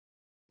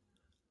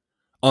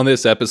On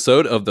this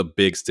episode of the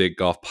Big Stick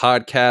Golf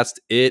Podcast,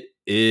 it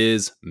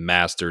is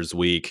Masters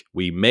Week.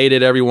 We made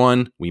it,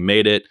 everyone. We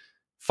made it.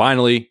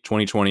 Finally,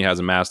 2020 has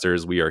a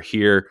Masters. We are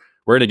here.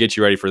 We're going to get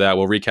you ready for that.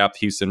 We'll recap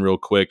Houston real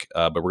quick,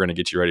 but we're going to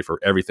get you ready for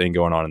everything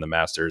going on in the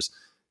Masters.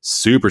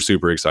 Super,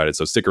 super excited.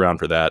 So stick around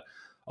for that.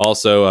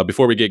 Also,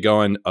 before we get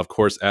going, of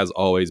course, as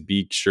always,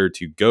 be sure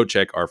to go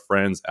check our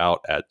friends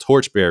out at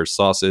Torchbear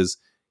Sauces.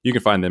 You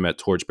can find them at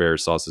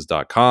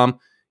torchbearsauces.com.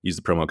 Use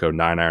the promo code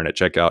 9iron at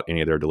checkout. Any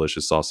of their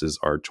delicious sauces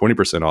are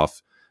 20%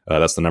 off.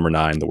 That's the number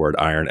 9, the word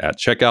iron at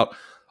checkout.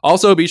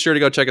 Also, be sure to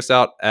go check us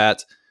out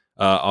at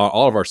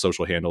all of our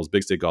social handles,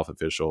 Big Stick Golf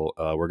Official.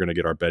 We're going to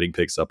get our betting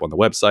picks up on the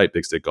website,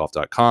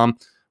 bigstickgolf.com.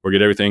 We'll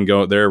get everything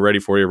go there ready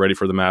for you, ready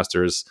for the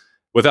Masters.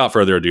 Without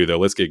further ado, though,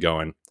 let's get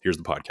going. Here's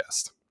the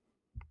podcast.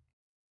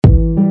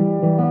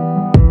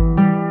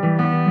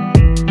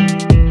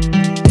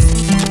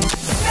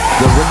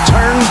 The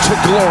return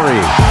to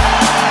glory.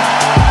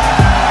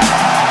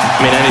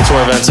 I mean, any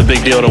tour event's a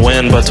big deal to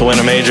win, but to win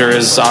a major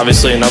is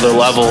obviously another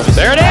level.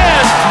 There it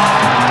is!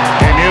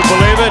 Can you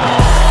believe it?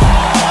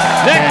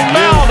 Nick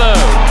Faldo!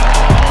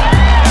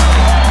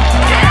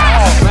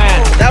 Oh,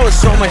 man, that was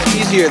so much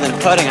easier than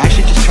putting. I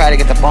should just try to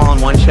get the ball in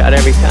one shot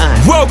every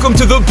time. Welcome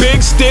to the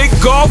Big Stick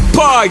Golf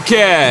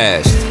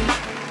Podcast.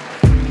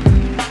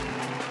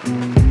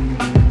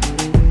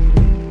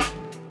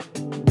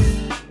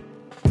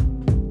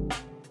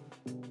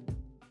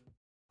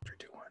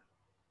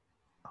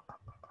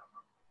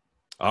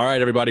 All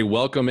right, everybody,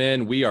 welcome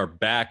in. We are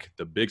back.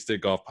 The Big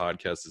Stick Golf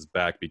Podcast is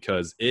back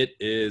because it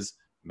is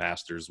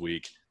Masters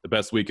Week, the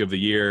best week of the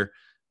year.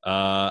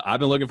 I've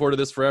been looking forward to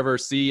this forever.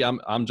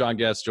 I'm John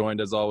Guest, joined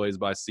as always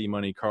by C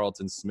Money,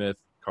 Carlton Smith.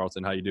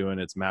 Carlton, how you doing?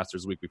 It's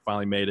Masters Week. We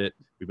finally made it.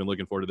 We've been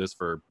looking forward to this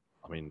for,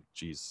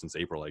 since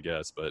April, I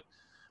guess. But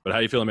how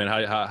you feeling, man?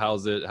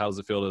 How's it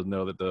feel to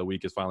know that the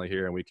week is finally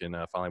here and we can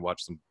finally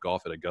watch some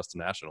golf at Augusta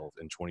National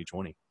in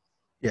 2020?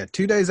 Yeah,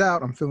 2 days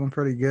out, I'm feeling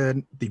pretty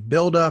good. The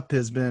build-up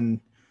has been,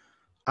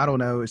 I don't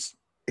know,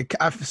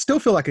 I still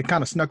feel like it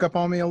kind of snuck up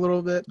on me a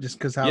little bit just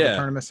because how the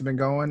tournaments have been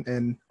going.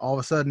 And all of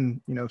a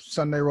sudden,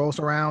 Sunday rolls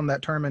around,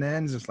 that tournament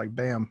ends. It's like,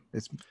 bam,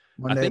 it's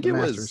Monday. I think at the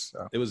Masters,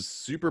 it was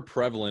super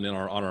prevalent on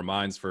our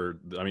minds for,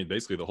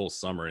 basically the whole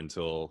summer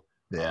until,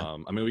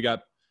 we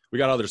got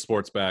other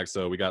sports back.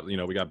 So we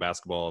got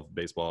basketball,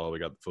 baseball, we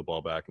got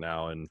football back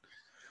now. And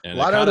a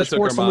lot of other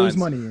sports to lose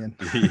money in.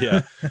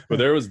 Yeah. But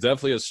there was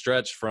definitely a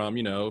stretch from,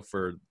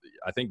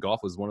 I think golf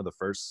was one of the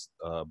first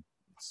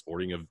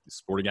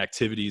sporting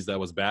activities that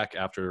was back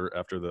after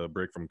the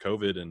break from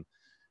COVID. And,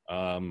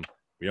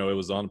 it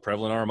was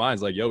prevalent in our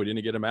minds, like, we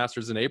didn't get a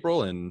Masters in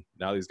April and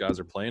now these guys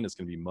are playing. It's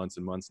going to be months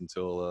and months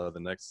until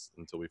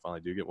we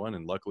finally do get one.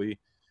 And luckily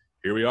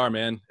here we are,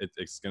 man.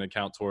 It's going to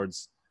count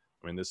towards,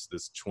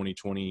 this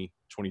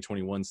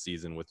 2020-2021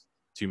 season with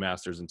 2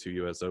 Masters and 2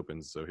 US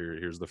Opens. So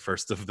here's the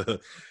first of the,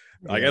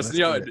 I guess, this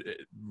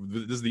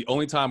is the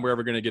only time we're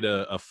ever going to get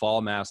a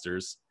fall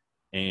Masters.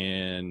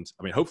 And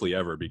hopefully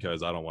ever,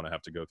 because I don't want to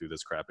have to go through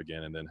this crap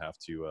again and then have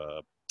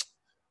to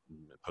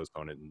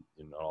postpone it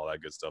and all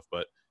that good stuff.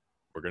 But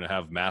we're going to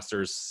have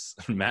Masters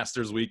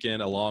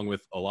weekend along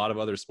with a lot of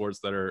other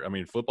sports that are,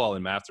 football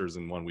and Masters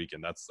in one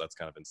weekend. That's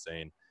kind of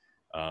insane.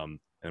 And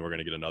we're going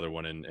to get another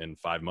one in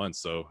 5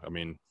 months. So,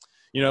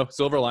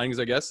 silver linings,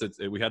 I guess.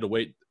 We had to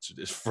wait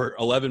for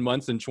 11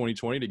 months in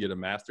 2020 to get a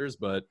Masters,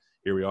 but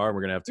here we are. We're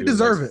going to have to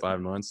deserve it.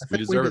 5 months. We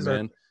deserve it,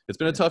 man. It's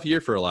been a tough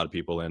year for a lot of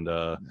people, and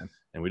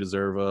we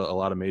deserve a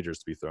lot of majors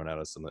to be thrown at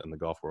us in the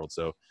golf world.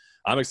 So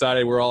I'm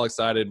excited. We're all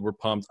excited. We're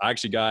pumped. I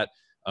actually got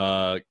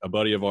a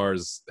buddy of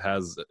ours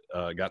has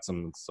got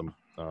some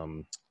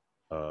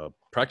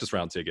practice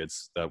round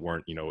tickets that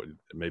weren't,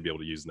 may be able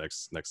to use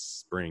next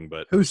spring.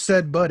 But who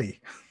said buddy?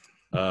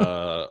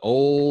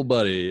 Old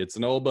buddy. It's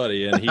an old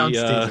buddy, and he I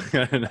was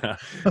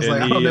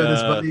like, I don't know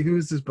this buddy.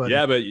 Who's this buddy?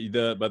 Yeah,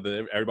 but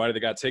everybody that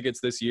got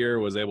tickets this year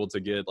was able to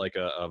get like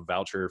a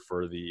voucher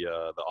for the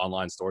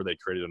online store. They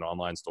created an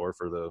online store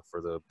for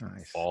the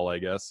nice. Fall, I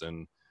guess,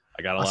 and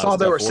I got a lot I saw of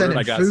they stuff were ordered. sending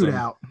I got food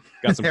out.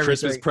 Got some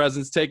Christmas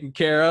presents taken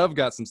care of.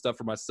 Got some stuff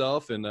for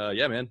myself, and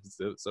man.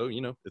 So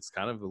it's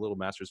kind of a little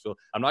Masters feel.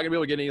 I'm not gonna be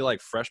able to get any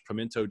like fresh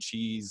pimento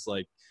cheese,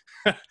 like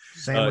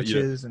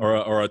sandwiches,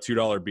 or a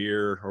 $2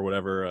 beer or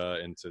whatever,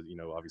 and to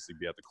obviously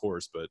be at the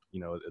course. But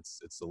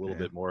it's a little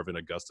bit more of an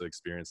Augusta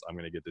experience I'm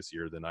gonna get this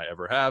year than I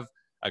ever have.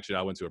 Actually,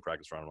 I went to a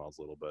practice round when I was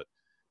little, but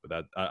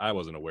that I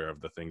wasn't aware of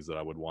the things that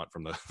I would want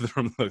from the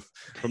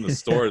from the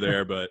store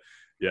there. But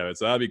yeah,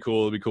 so that'd be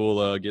cool. It'd be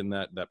cool getting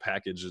that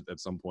package at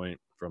some point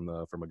from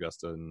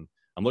Augusta, and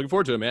I'm looking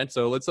forward to it, man.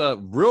 So let's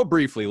real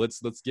briefly let's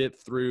get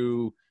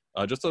through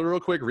just a real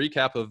quick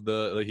recap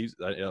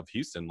of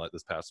Houston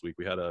this past week.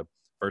 We had a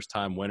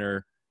first-time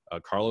winner,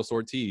 Carlos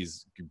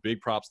Ortiz.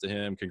 Big props to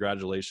him.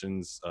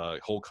 Congratulations,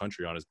 whole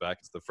country on his back.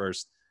 It's the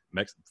first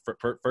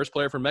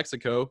player from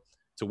Mexico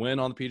to win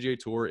on the PGA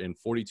Tour in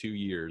 42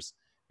 years.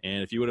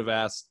 And if you would have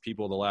asked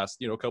people the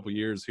last couple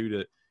years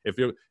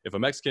if a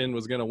Mexican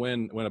was going to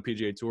win a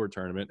PGA Tour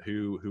tournament,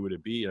 who would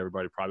it be?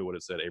 Everybody probably would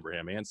have said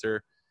Abraham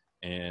Ancer.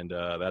 and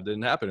that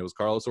didn't happen. It was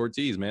Carlos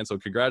Ortiz, man. So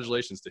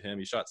congratulations to him.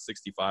 He shot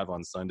 65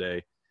 on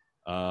Sunday.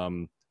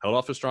 Held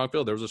off a strong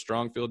field. There was a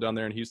strong field down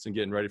there in Houston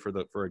getting ready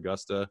for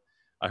Augusta.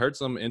 I heard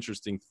some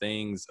interesting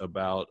things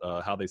about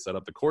how they set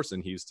up the course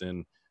in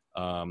Houston.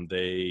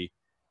 They,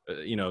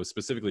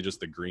 specifically just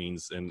the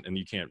greens, and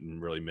you can't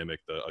really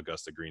mimic the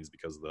Augusta greens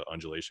because of the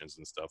undulations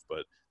and stuff,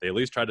 but they at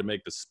least tried to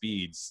make the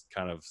speeds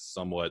kind of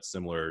somewhat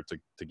similar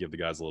to give the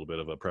guys a little bit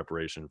of a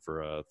preparation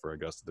for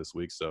Augusta this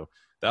week. So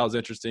that was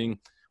interesting.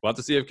 We'll have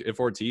to see if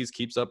Ortiz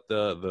keeps up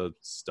the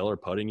stellar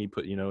putting he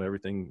put,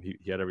 everything.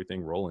 He had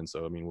everything rolling.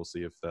 So, I mean, we'll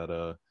see if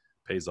that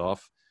pays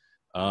off.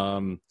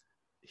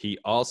 He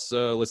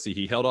also, let's see,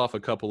 he held off a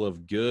couple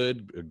of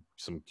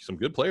some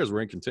good players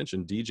were in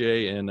contention.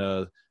 DJ and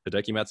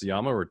Hideki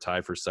Matsuyama were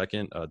tied for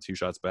second, 2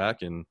 shots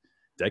back. And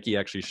Hideki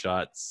actually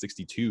shot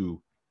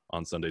 62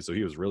 on Sunday. So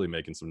he was really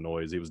making some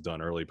noise. He was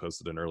done early,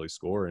 posted an early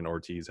score, and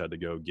Ortiz had to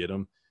go get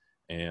him.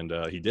 And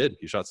he did.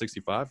 He shot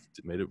 65,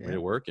 made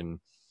it work. And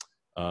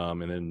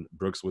then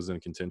Brooks was in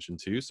contention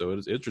too. So it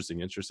was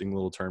interesting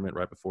little tournament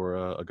right before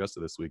Augusta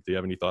this week. Do you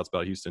have any thoughts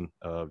about Houston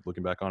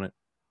looking back on it?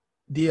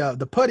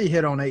 The putt he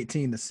hit on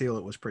 18 to seal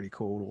it was pretty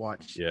cool to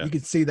watch. Yeah. You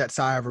could see that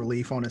sigh of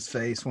relief on his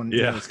face when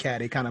his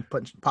caddy kind of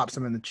pops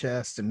him in the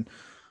chest. And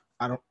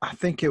I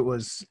can't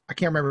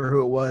remember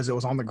who it was. It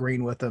was on the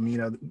green with him,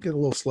 get a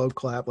little slow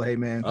clap. Like, hey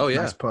man,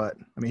 nice putt.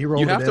 I mean, he rolled.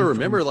 You have to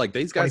remember, like,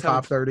 these guys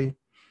 25-30.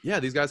 Yeah,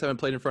 these guys haven't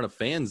played in front of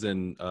fans,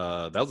 and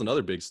that was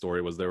another big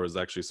story. Was there was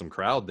actually some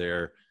crowd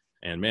there,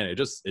 and man,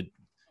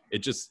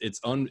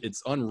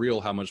 it's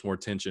unreal how much more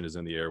tension is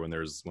in the air when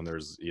there's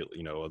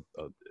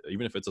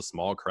even if it's a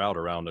small crowd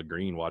around a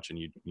green watching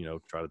you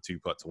try to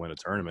 2-putt to win a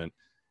tournament.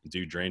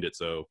 Dude drained it.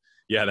 So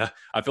yeah,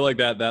 I feel like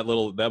that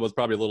was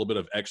probably a little bit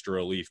of extra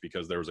relief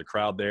because there was a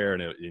crowd there,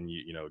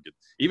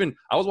 even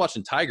I was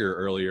watching Tiger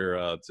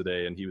earlier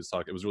today, and he was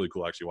talking. It was really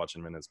cool actually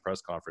watching him in his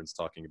press conference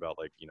talking about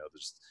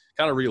just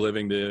kind of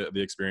reliving the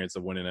experience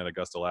of winning at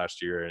Augusta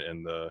last year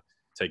and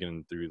taking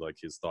him through like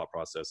his thought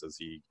process as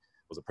he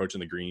was approaching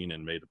the green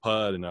and made the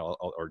putt and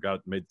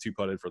made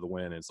 2-putted for the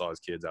win and saw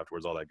his kids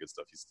afterwards, all that good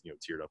stuff. He's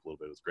teared up a little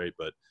bit. It was great,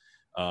 but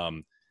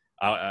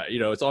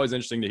it's always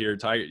interesting to hear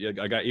Tiger.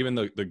 I got even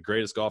the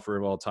greatest golfer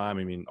of all time.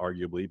 I mean,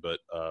 arguably, but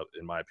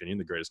in my opinion,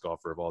 the greatest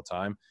golfer of all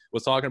time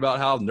was talking about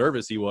how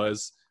nervous he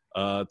was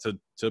to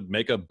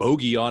make a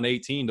bogey on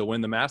 18 to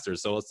win the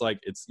Masters. So it's like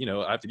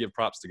I have to give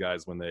props to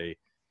guys when they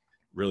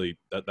really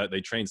that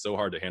they train so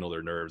hard to handle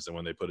their nerves, and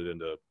when they put it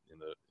into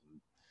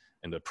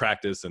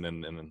practice, and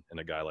then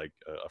a guy like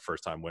a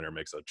first time winner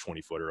makes a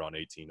 20-footer on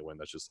 18 to win.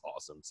 That's just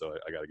awesome. So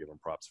I got to give him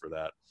props for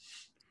that.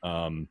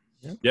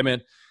 Yeah,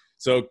 man.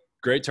 So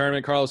great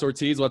tournament, Carlos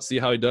Ortiz. Let's see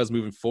how he does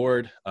moving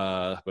forward.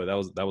 But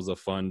that was a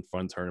fun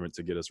tournament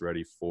to get us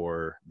ready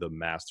for the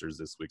Masters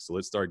this week. So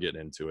let's start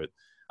getting into it.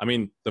 I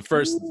mean, the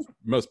first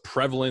most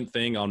prevalent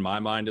thing on my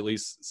mind, at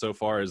least so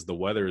far, is the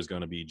weather is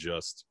going to be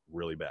just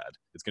really bad.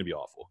 It's going to be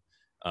awful.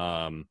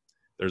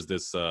 There's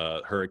this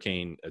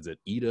hurricane, is it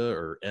Ida,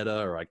 or I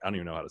don't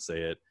even know how to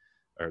say it,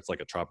 or it's like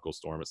a tropical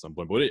storm at some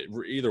point. But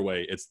either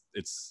way, it's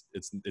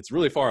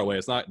really far away.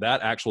 It's not that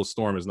actual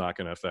storm is not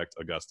going to affect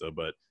Augusta,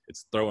 but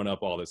it's throwing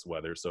up all this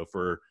weather. So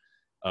for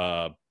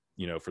for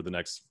the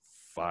next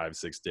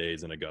 5-6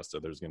 days in Augusta,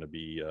 there's going to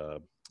be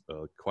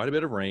quite a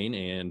bit of rain,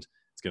 and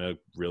it's going to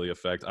really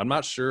affect. I'm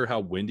not sure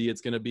how windy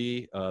it's going to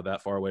be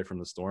that far away from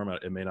the storm.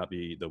 It may not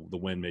be the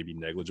wind may be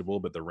negligible,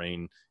 but the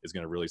rain is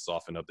going to really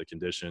soften up the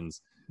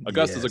conditions.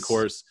 Augusta's, of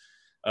course.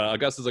 It's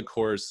one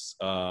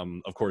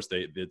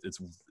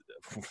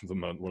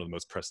of the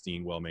most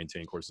pristine,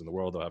 well-maintained courses in the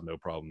world. They'll have no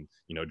problem,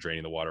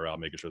 draining the water out,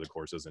 making sure the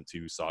course isn't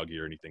too soggy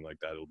or anything like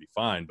that. It'll be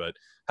fine. But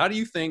how do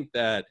you think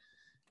that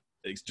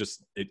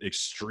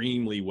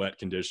extremely wet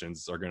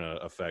conditions are going to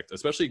affect,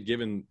 especially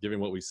given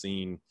what we've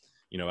seen,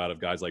 out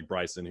of guys like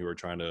Bryson who are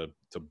trying to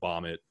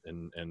bomb it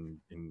and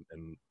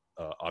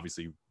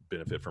obviously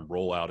benefit from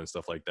rollout and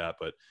stuff like that.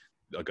 But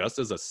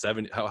Augusta's it's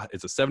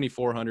a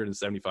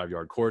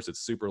 7,475-yard course. It's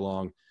super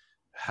long.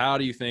 How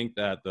do you think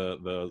that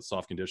the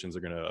soft conditions are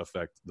going to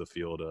affect the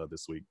field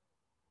this week?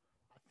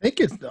 I think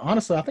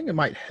it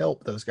might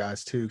help those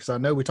guys too, because I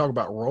know we talk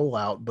about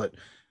rollout, but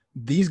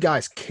these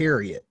guys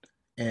carry it.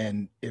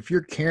 And if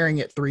you're carrying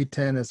it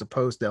 310 as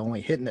opposed to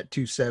only hitting at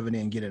 270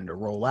 and getting to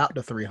roll out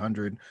to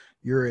 300,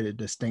 you're at a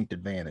distinct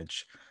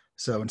advantage.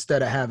 So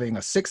instead of having a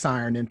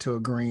 6-iron into a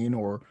green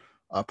or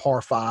a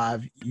par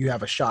 5, you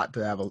have a shot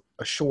to have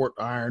a short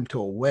iron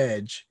to a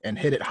wedge and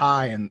hit it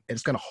high, and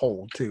it's going to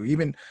hold too.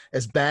 Even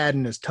as bad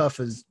and as tough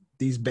as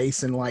these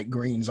basin-like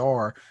greens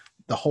are,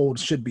 the hold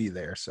should be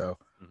there. So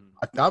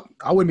I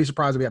wouldn't be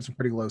surprised if we have some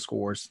pretty low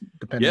scores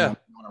depending on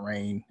the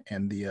rain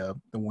and the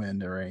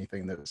wind or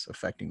anything that's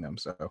affecting them.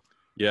 So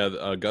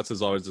yeah, Guts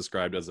is always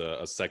described as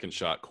a second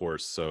shot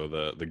course. So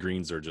the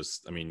greens are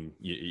just, I mean,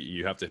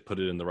 you have to put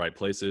it in the right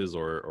places,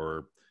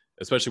 or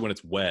especially when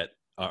it's wet.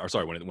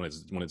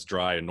 When it's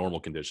dry in normal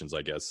conditions,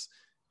 I guess.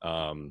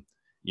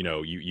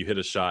 You hit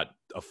a shot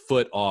a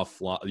foot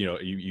off.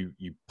 You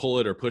pull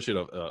it or push it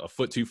a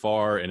foot too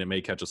far, and it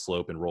may catch a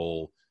slope and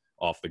roll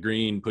off the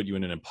green, put you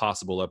in an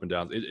impossible up and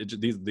down.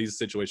 These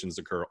situations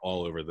occur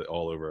all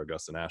over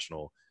Augusta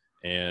National.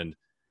 And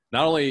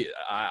not only,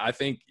 I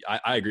think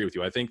I agree with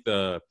you. I think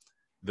the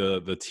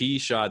tee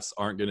shots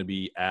aren't going to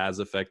be as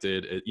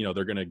affected.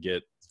 They're going to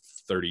get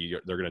 30.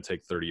 They're going to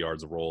take 30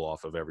 yards of roll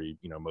off of every,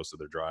 most of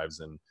their drives,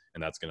 and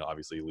that's going to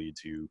obviously lead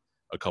to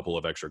a couple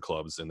of extra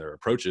clubs in their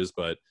approaches.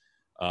 But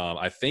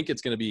I think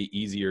it's going to be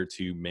easier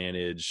to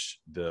manage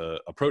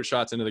the approach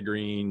shots into the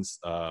greens,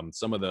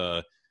 some of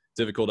the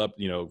difficult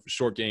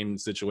short game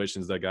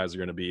situations that guys are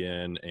going to be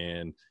in.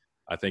 And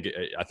I think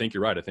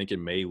you're right. I think it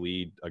may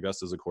lead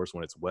Augusta's, of course,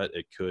 when it's wet,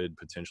 it could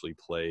potentially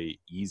play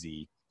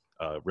easy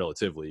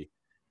relatively.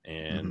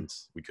 And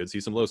we could see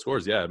some low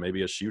scores. Yeah,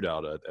 maybe a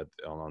shootout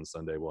on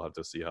Sunday. We'll have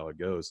to see how it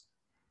goes.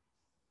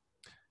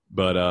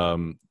 But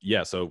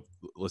so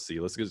let's see.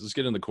 Let's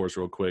get in the course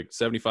real quick.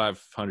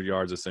 7,500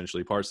 yards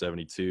essentially, par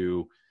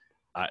 72.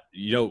 I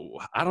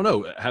don't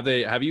know.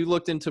 Have you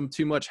looked into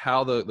too much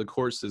how the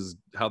course is,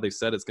 how they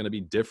said it's going to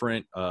be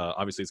different?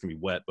 Obviously it's going to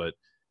be wet, but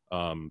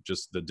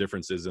just the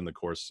differences in the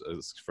course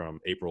is from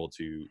April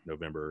to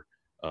November.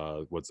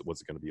 What's it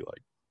going to be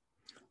like?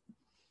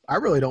 I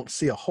really don't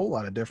see a whole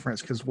lot of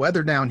difference because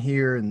weather down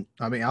here, and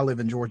I mean, I live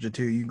in Georgia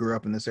too. You grew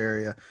up in this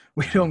area.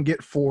 We don't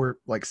get 4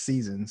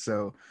 seasons.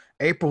 So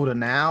April to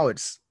now,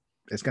 it's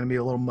going to be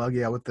a little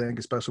muggy, I would think,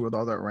 especially with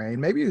all that rain.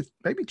 Maybe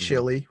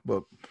chilly,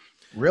 but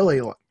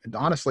really,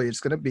 honestly, it's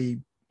going to be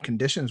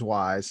conditions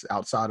wise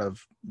outside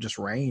of just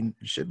rain.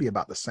 It should be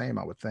about the same,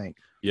 I would think.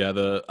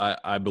 Yeah,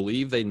 I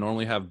believe they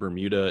normally have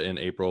Bermuda in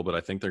April, but I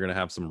think they're going to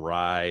have some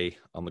rye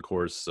on the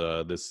course.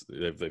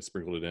 They've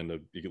sprinkled it in to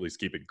at least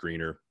keep it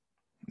greener.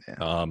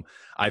 Yeah.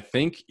 I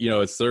think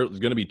it's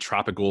going to be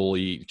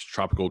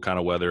tropical kind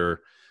of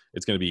weather.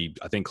 It's going to be,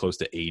 I think, close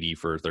to 80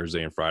 for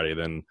Thursday and Friday.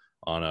 Then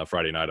on a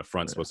Friday night, a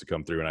front's supposed to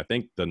come through, and I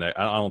think I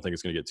don't think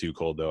it's going to get too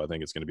cold though. I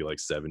think it's going to be like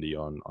 70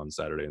 on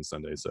Saturday and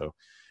Sunday. So,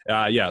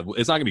 yeah,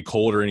 it's not going to be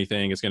cold or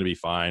anything. It's going to be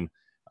fine.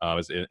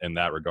 In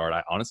that regard,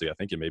 I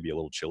think it may be a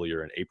little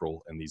chillier in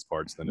April in these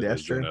parts than it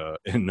is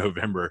in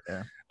November.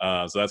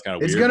 Yeah. So that's kind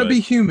of weird. It's going to be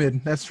humid,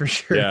 that's for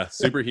sure. Yeah,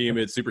 super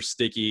humid, super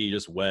sticky,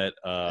 just wet.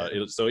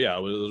 That's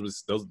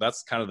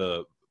kind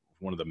of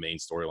one of the main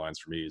storylines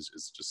for me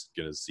is just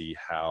going to see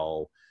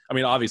how. I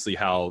mean, obviously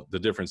how the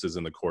differences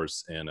in the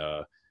course and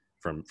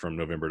from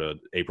November to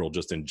April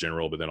just in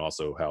general, but then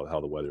also how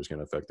the weather is going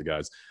to affect the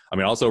guys. I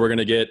mean, also we're going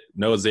to get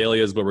no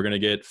azaleas, but we're going to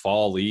get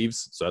fall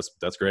leaves, so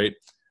that's great.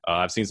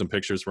 I've seen some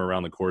pictures from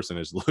around the course, and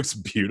it looks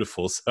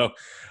beautiful. So,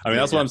 I mean,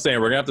 that's what I'm saying.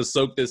 We're going to have to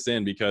soak this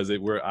in because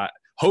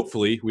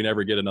hopefully we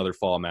never get another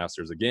fall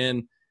Masters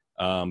again.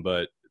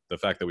 But the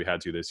fact that we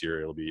had to this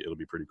year, it'll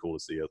be pretty cool to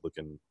see it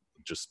looking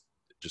just.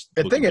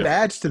 I think it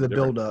adds to the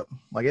buildup.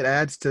 Like it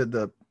adds to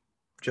the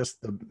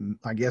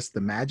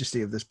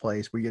majesty of this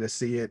place. We get to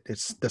see it.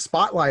 It's the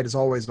spotlight is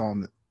always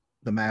on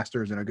the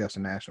Masters and Augusta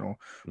National.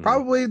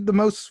 Probably the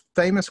most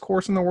famous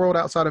course in the world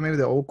outside of maybe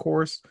the old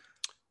course.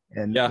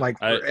 And yeah,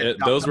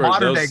 those were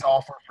modern day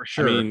golfer for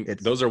sure. I mean,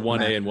 those are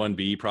 1A and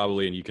 1B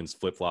probably, and you can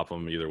flip flop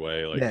them either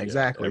way. Like, yeah,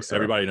 exactly.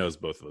 Everybody knows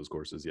both of those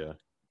courses. Yeah,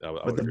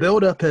 but the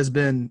buildup has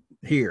been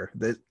here.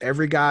 That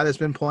every guy that's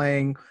been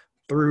playing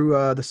through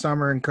the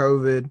summer and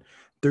COVID,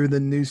 through the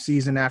new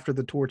season after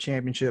the Tour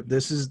Championship,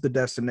 this is the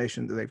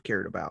destination that they've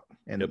cared about,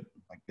 and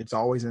it's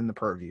always in the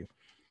purview.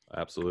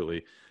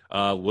 Absolutely.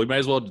 We might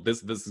as well.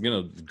 This is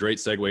going to great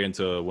segue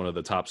into one of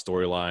the top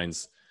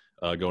storylines.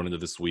 Going into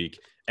this week,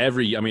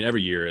 every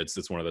year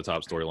it's one of the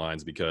top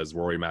storylines because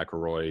Rory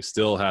McIlroy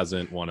still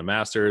hasn't won a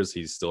Masters.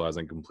 He still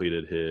hasn't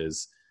completed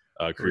his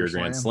career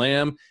Grand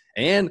Slam,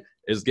 and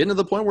is getting to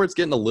the point where it's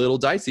getting a little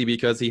dicey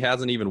because he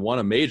hasn't even won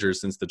a major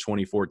since the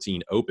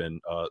 2014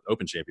 Open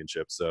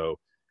Championship. So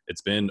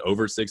it's been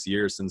over 6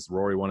 years since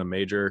Rory won a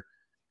major,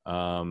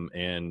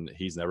 and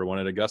he's never won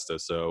at Augusta.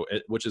 So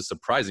which is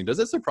surprising. Does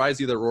it surprise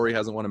you that Rory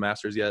hasn't won a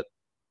Masters yet?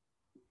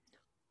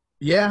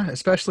 Yeah,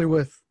 especially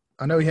with.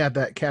 I know he had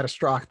that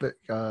catastrophic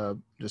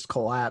just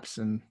collapse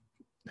in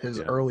his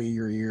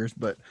earlier years,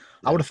 but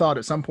I would have thought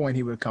at some point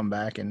he would come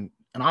back and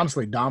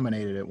honestly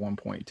dominated at one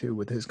point too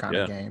with his kind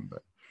of game.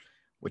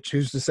 But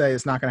who's to say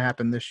it's not going to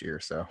happen this year?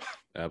 So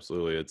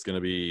absolutely, it's going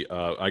to be.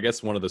 I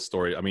guess one of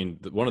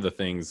the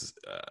things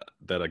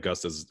that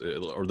Augusta's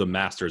or the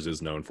Masters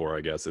is known for,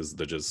 I guess, is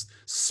the just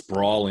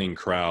sprawling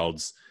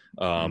crowds.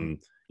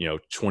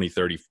 20,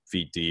 30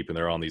 feet deep, and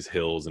they're on these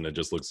hills, and it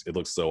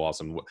looks so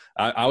awesome.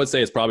 I would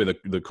say it's probably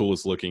the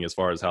coolest looking as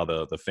far as how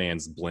the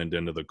fans blend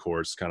into the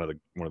course, kind of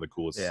one of the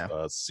coolest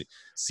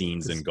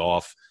scenes in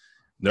golf.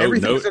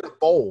 Everything's in a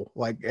bowl.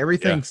 Like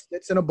everything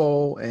sits in a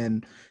bowl,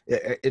 and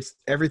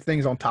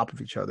everything's on top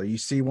of each other. You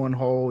see one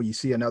hole, you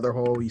see another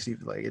hole, you see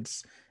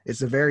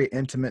it's a very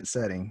intimate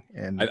setting.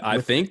 And I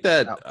think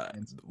that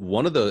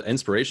one of the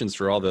inspirations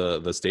for all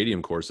the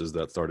stadium courses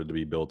that started to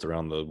be built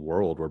around the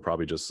world were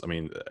probably just, I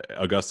mean,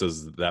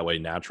 Augusta's that way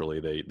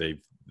naturally.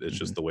 It's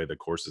just the way the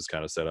course is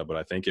kind of set up. But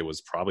I think it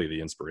was probably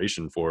the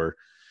inspiration for,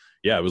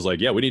 it was like,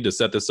 we need to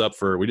set this up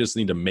we just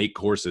need to make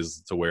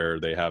courses to where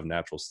they have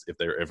natural,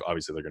 if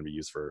obviously they're going to be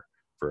used for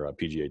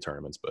PGA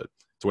tournaments, but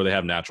to where they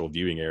have natural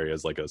viewing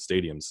areas like a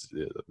stadiums.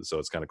 So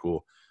it's kind of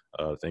cool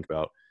to think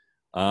about.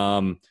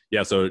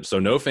 So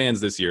no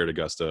fans this year at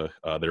Augusta.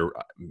 There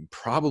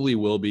probably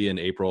will be in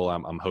April.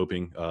 I'm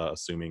hoping,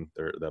 assuming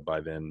that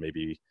by then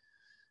maybe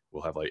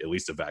we'll have like at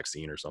least a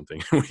vaccine or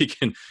something. we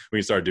can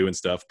start doing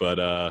stuff.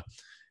 But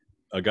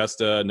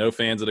Augusta, no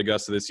fans at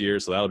Augusta this year,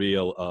 so that'll be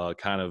a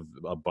kind of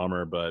a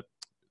bummer. But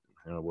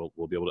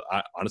we'll be able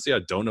to. Honestly, I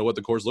don't know what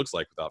the course looks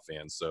like without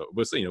fans. So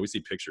we'll see. We see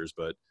pictures,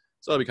 but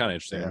so that'll be kind of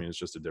interesting. Yeah. I mean, it's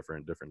just a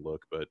different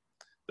look. But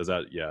does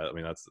that? Yeah, I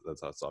mean that's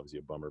obviously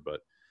a bummer. But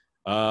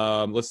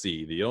let's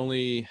see. The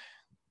only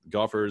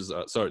golfers.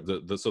 So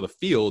the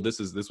field. This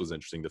was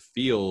interesting. The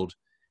field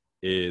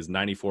is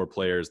 94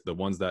 players. The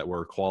ones that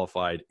were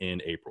qualified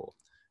in April.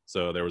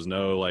 So there was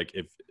no like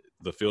if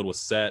the field was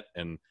set,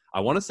 and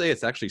I want to say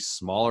it's actually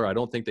smaller. I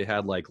don't think they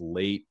had like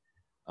late.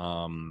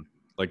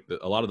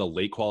 A lot of the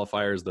late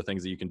qualifiers, the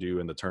things that you can do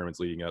in the tournaments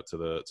leading up to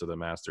the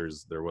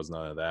Masters, there was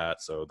none of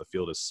that. So the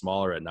field is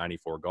smaller at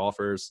 94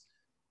 golfers.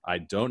 I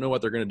don't know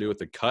what they're going to do with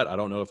the cut. I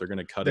don't know if they're going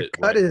to cut it.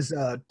 The cut is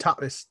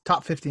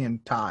top 50 in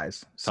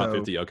ties. Top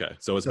 50. Okay,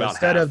 so it's about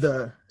instead half.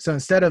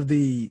 Instead of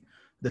the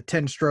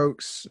 10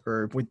 strokes,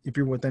 or if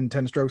you're within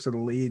 10 strokes of the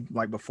lead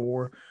like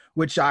before,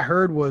 which I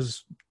heard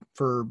was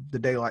for the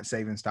daylight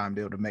savings time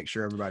deal to make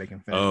sure everybody can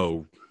finish.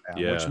 Oh,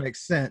 yeah, which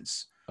makes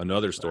sense.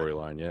 Another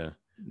storyline, yeah.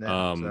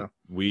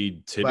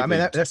 We typically, but, I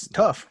mean, that's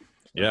tough.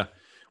 Yeah,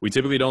 we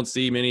typically don't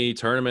see many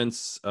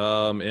tournaments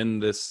in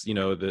this.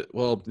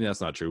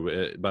 That's not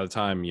true. By the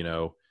time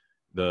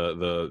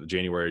the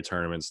January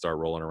tournaments start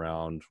rolling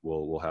around,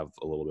 we'll have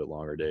a little bit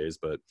longer days.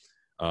 But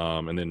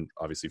and then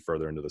obviously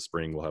further into the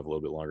spring, we'll have a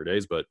little bit longer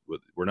days. But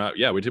we're not.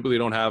 Yeah, we typically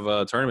don't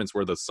have tournaments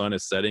where the sun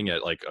is setting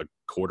at like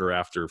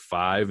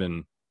 5:15,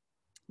 and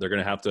they're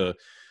going to have to.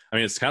 I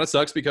mean, it kind of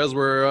sucks because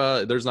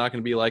there's not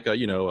going to be like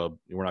we're not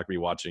going to be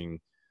watching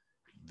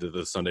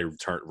the Sunday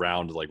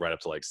round like right up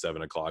to like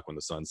 7 o'clock when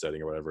the sun's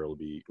setting or whatever. It'll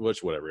be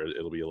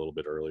it'll be a little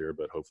bit earlier,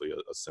 but hopefully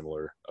a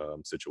similar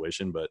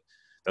situation. But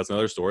that's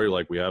another story.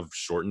 Like we have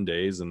shortened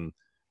days, and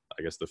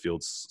I guess the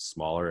field's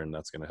smaller, and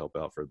that's going to help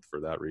out for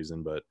that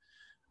reason. But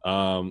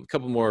a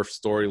couple more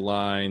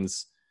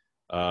storylines.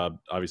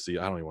 Obviously,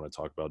 I don't even want to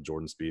talk about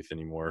Jordan Spieth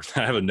anymore.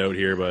 I have a note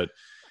here, but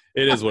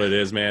it is what it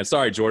is, man.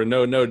 Sorry, Jordan.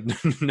 No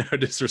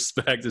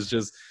disrespect. It's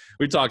just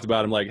we talked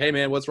about him like, hey,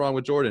 man, what's wrong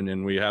with Jordan?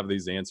 And we have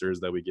these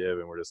answers that we give,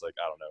 and we're just like,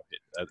 I don't know.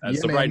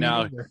 As of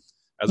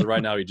right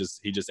now, he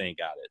just ain't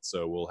got it.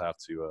 So we'll have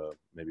to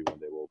maybe one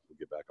day we'll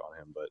get back on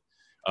him.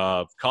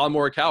 But Colin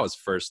Morikawa's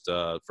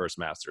first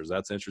Masters.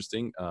 That's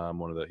interesting.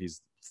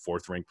 He's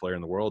 4th ranked player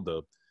in the world.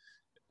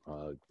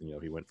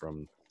 He went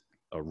from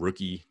a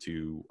rookie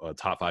to a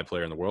top 5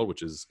 player in the world,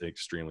 which is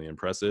extremely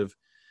impressive.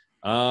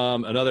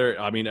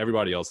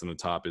 Everybody else in the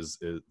top is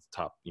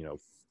top,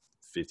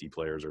 50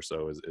 players or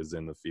so is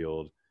in the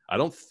field. I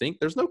don't think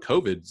there's no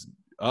COVID.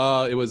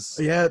 It was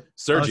Sergio.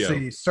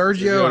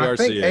 Sergio, and I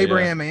think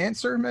Abraham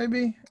Answer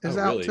maybe is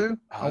out really? too.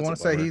 I want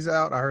to say he's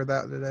out. I heard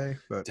that today.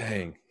 But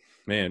dang,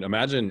 man,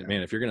 imagine,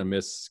 if you're gonna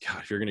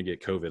if you're gonna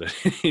get COVID at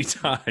any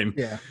time,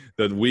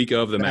 the week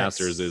of the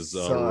Masters is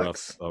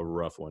a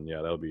rough one.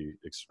 Yeah, that'll be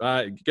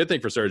good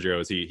thing for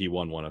Sergio is he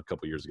won one a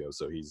couple years ago,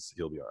 so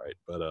he'll be all right.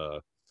 But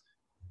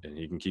and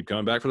he can keep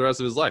coming back for the rest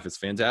of his life. It's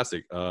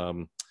fantastic.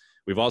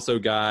 We've also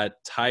got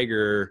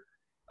Tiger,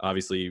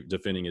 obviously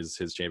defending his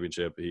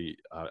championship.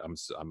 I'm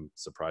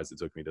surprised it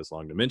took me this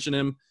long to mention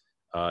him.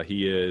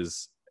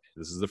 This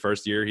is the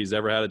first year he's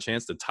ever had a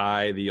chance to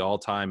tie the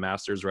all-time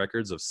Masters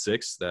records of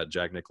 6 that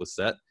Jack Nicklaus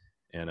set.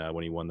 And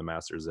when he won the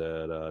Masters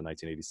at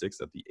 1986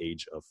 at the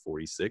age of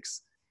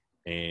 46.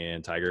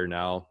 And Tiger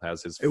now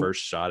has his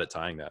first shot at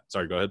tying that.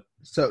 Sorry, go ahead.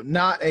 So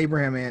not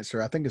Abraham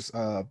Answer. I think it's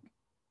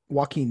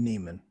Joaquin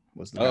Niemann.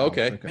 Was the guy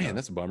okay, man,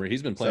 that's a bummer.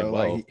 He's been playing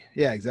well.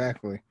 Yeah,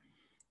 exactly.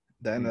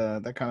 Then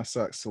that kind of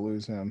sucks to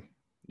lose him.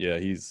 Yeah,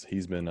 he's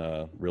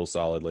been real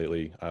solid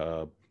lately.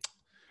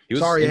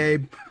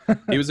 Abe.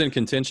 He was in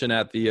contention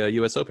at the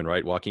U.S. Open,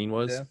 right? Joaquin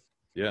was.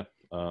 Yeah.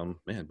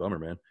 Man, bummer,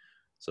 man.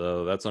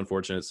 So that's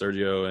unfortunate.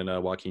 Sergio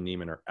and Joaquin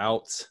Niemann are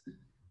out.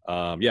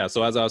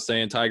 So as I was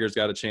saying, Tiger's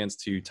got a chance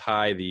to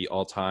tie the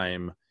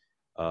all-time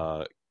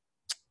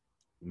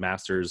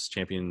Masters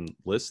champion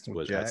list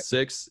was at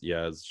 6.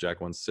 Yeah, Jack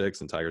won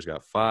 6 and Tiger's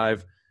got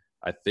 5.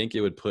 I think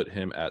it would put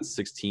him at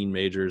 16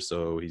 majors,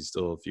 so he's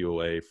still a few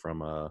away from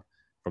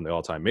the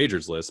all-time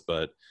majors list.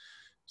 But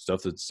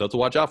stuff to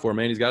watch out for,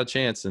 man. He's got a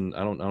chance, and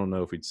I don't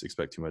know if we'd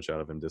expect too much out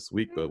of him this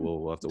week, but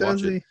we'll have to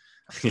watch it.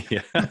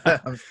 Yeah,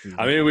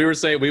 I mean, we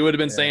would have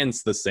been saying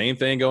the same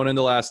thing going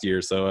into last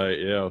year.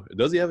 So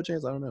does he have a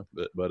chance? I don't know,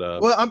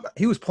 but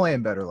he was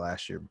playing better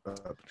last year.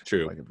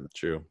 True.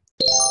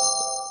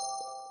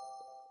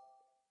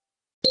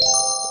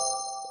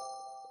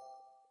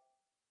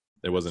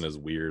 It wasn't as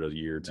weird a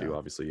year too. No.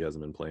 Obviously, he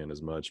hasn't been playing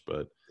as much,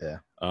 but yeah.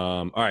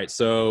 All right,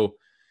 so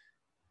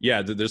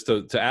yeah, just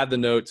to add the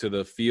note to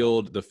the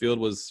field. The field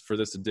was for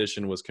this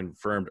edition was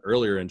confirmed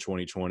earlier in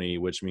 2020,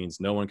 which means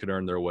no one could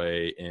earn their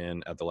way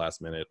in at the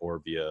last minute or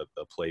via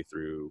the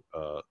playthrough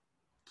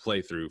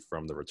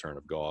from the return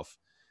of golf.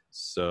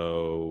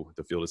 So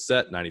the field is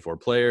set, 94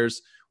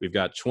 players. We've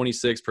got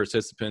 26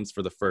 participants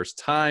for the first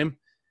time,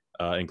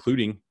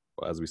 including,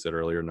 as we said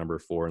earlier, number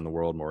 4 in the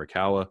world,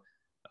 Morikawa,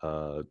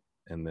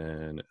 and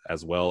then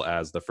as well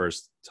as the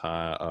first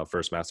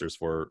Masters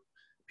for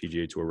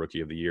PGA Tour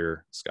Rookie of the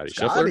Year, Scotty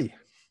Scheffler,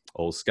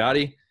 old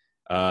Scotty.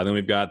 Then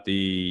we've got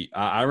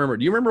I remember.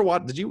 Do you remember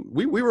what?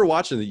 We were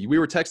watching. We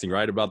were texting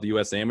right about the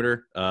U.S.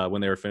 Amateur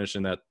when they were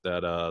finishing that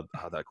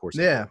course.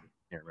 Yeah,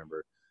 I can't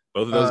remember.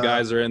 Both of those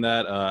guys are in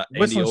that.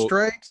 Whistling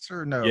Straits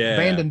or no? Yeah.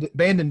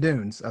 Bandon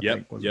Dunes. I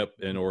think. Yep.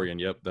 In Oregon.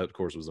 Yep. That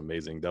course was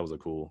amazing. That was a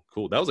cool.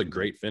 That was a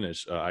great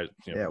finish. I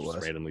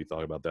just randomly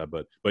thought about that,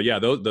 but yeah,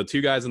 the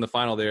 2 guys in the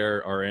final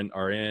there are in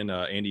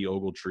Andy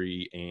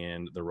Ogletree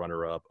and the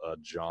runner-up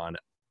John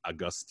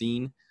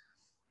Augustine.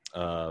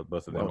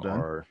 Both of them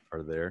are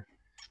there,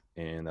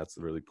 and that's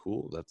really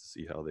cool. Let's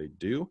see how they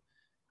do.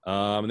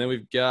 And then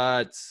we've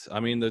got,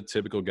 the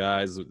typical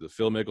guys.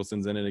 Phil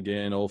Mickelson's in it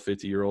again. Old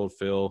 50-year-old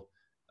Phil.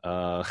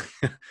 I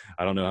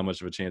don't know how much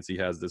of a chance he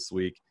has this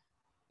week,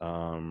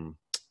 but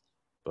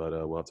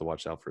we'll have to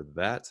watch out for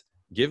that.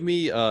 Give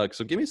me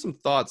some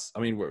thoughts.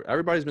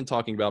 Everybody's been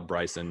talking about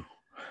Bryson,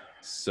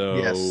 so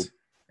yes,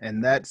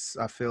 and that's,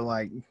 I feel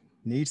like,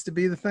 needs to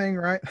be the thing,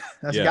 right?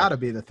 That's got to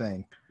be the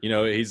thing.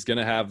 He's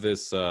gonna have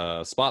this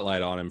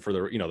spotlight on him for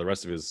the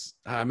rest of his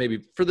maybe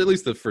for at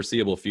least the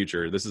foreseeable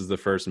future. This is the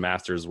first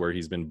Masters where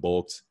he's been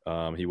bulked.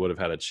 He would have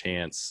had a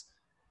chance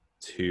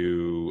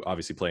to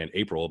obviously play in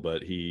April,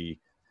 but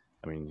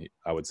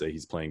I would say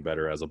he's playing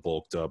better as a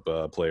bulked up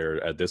player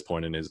at this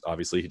point. And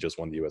obviously he just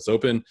won the U.S.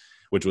 Open,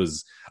 which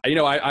was,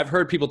 I've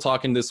heard people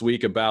talking this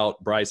week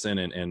about Bryson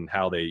and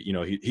how they,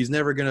 he's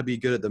never going to be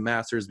good at the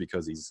Masters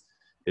because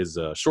his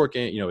short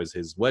game,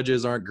 his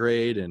wedges aren't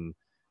great and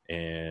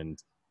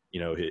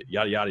yada,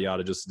 yada,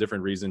 yada, just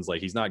different reasons.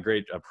 Like he's not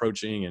great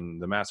approaching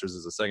and the Masters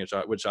is a second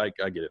shot, which I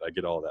get it. I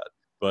get all that.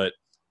 But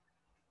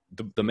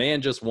the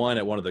man just won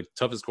at one of the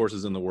toughest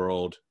courses in the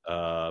world.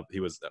 What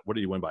did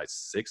he win by,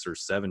 6 or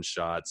 7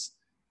 shots?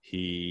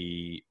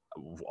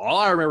 All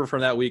I remember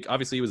from that week,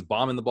 obviously he was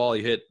bombing the ball.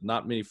 He hit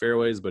not many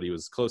fairways, but he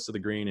was close to the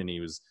green, and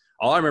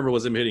all I remember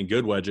was him hitting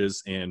good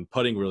wedges and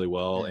putting really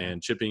well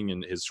and chipping,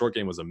 and his short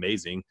game was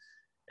amazing.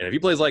 And if he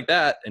plays like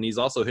that, and he's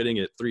also hitting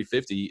at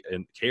 350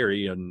 and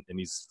carry, and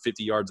he's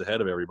 50 yards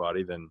ahead of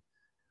everybody, then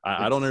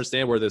I don't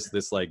understand where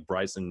this like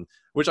Bryson,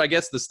 which I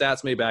guess the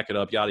stats may back it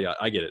up, yada, yada.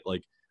 I get it.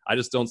 Like, I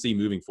just don't see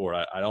moving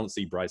forward. I don't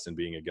see Bryson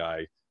being a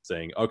guy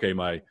saying, okay,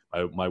 my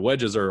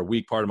wedges are a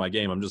weak part of my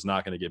game. I'm just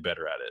not going to get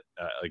better at it.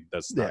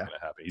 That's not going to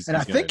happen.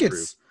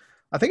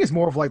 I think it's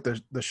more of like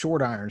the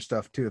short iron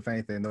stuff too. If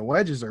anything, the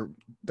wedges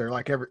they're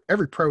like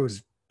every pro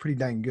is pretty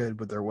dang good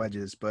with their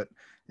wedges, but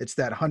it's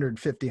that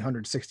 150,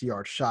 160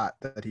 yard shot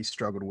that he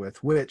struggled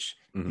with, which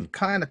he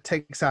kind of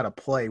takes out of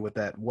play with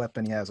that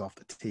weapon he has off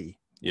the tee.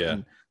 Yeah.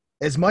 And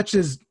as much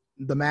as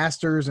the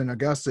Masters and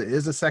Augusta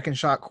is a second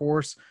shot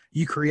course,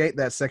 you create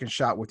that second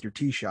shot with your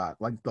tee shot.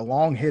 Like the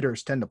long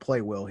hitters tend to play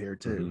well here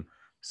too. Mm-hmm.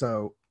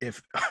 So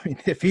if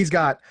he's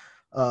got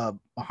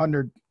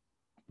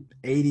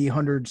 180,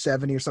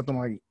 170 or something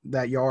like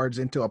that yards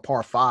into a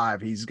par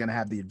 5, he's going to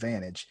have the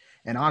advantage.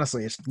 And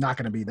honestly, it's not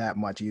going to be that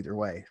much either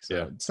way.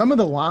 So some of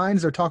the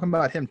lines they're talking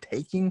about him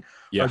taking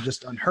are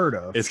just unheard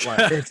of. It's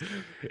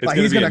like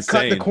he's going to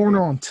cut the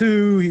corner on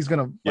 2. He's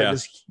going to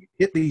just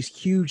hit these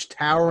huge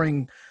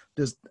towering,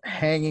 just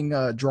hanging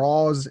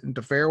draws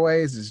into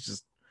fairways. Is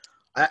just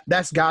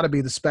that's got to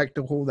be the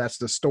spectacle. That's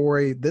the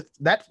story.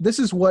 This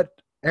is what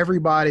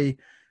everybody,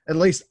 at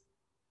least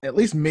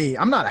me.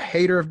 I'm not a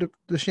hater of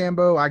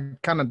DeChambeau. I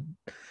kind of,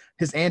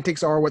 his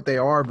antics are what they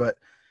are, but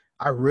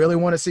I really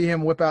want to see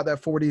him whip out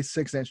that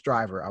 46-inch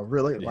driver. I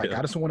really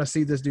I just want to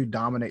see this dude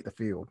dominate the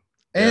field.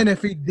 And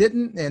if he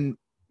didn't and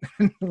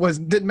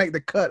didn't make the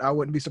cut, I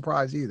wouldn't be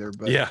surprised either.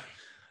 But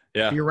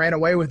if he ran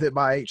away with it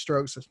by 8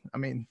 strokes,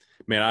 man,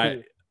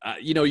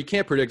 you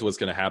can't predict what's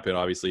going to happen,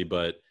 obviously,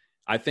 but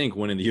I think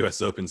winning the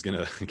U.S. Open is going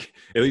to,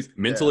 at least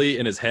mentally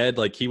in his head,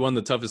 like he won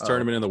the toughest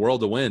tournament in the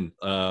world to win.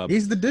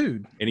 He's the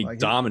dude. And he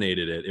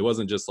dominated it. It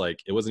wasn't just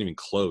like, it wasn't even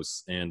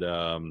close. And,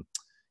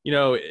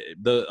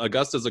 the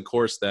Augusta's a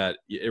course that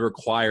it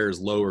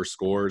requires lower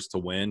scores to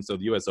win. So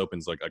the U.S.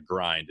 Open's like a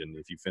grind. And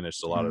if you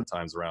finish a lot of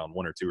times around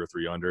 1 or 2 or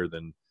 3 under,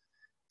 then,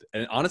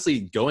 and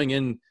honestly, going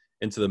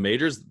into the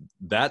majors,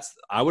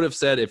 I would have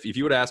said, if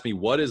you would ask me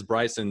what is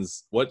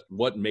Bryson's,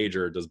 what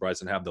major does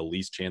Bryson have the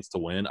least chance to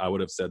win, I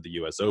would have said the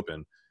U.S.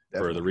 Open.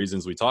 Definitely. For the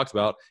reasons we talked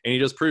about. And he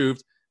just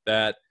proved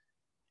that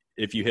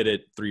if you hit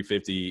it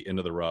 350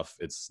 into the rough,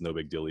 it's no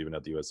big deal. Even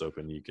at the U.S.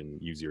 Open, you can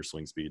use your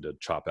swing speed to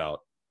chop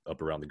out up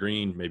around the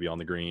green, maybe on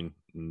the green.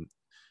 And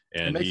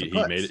he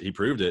made it. He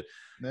proved it.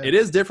 Yeah. It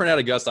is different at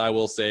Augusta. I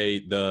will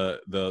say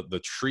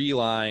the tree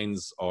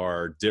lines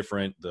are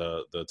different.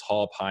 The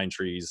tall pine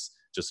trees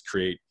just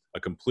create a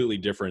completely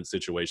different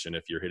situation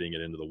if you're hitting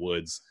it into the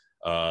woods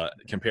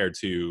compared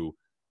to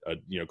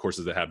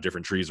courses that have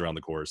different trees around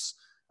the course.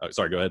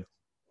 Sorry, go ahead.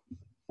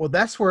 Well,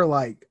 that's where,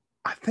 like,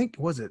 I think,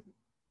 was it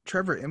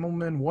Trevor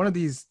Immelman, one of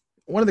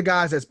the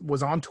guys that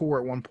was on tour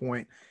at one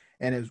point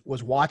and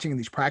was watching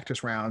these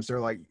practice rounds. They're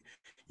like,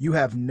 you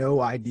have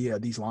no idea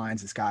these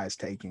lines this guy is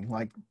taking.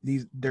 Like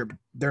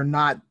they're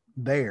not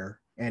there,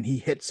 and he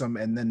hits them,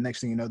 and then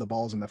next thing you know, the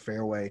ball's in the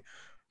fairway,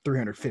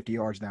 350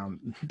 yards down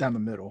the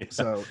middle. Yeah.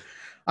 So,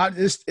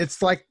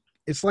 it's like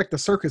the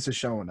circus is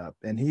showing up,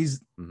 and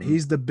he's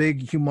the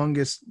big,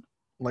 humongous,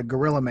 like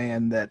gorilla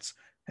man. That's,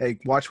 hey,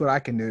 watch what I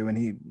can do,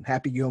 and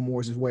Happy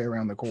Gilmore's his way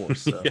around the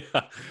course. So.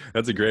 Yeah,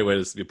 that's a great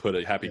way to put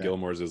it. Happy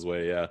Gilmore's his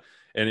way. Yeah.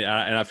 And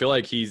I feel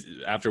like he's,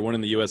 after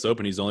winning the U.S.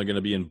 Open, he's only going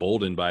to be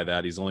emboldened by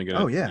that. He's only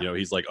going to,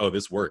 he's like, oh,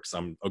 this works.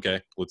 I'm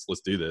okay. Let's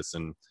do this,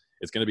 and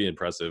it's going to be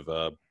impressive.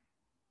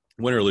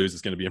 Win or lose,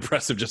 it's going to be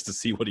impressive just to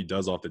see what he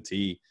does off the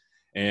tee.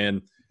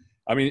 And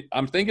I mean,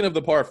 I'm thinking of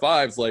the par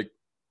fives, like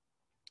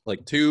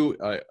two.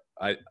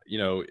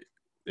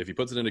 If he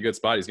puts it in a good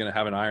spot, he's going to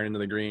have an iron into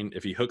the green.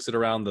 If he hooks it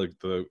around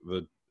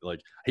the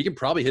he can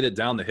probably hit it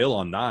down the hill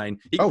on 9.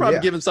 He can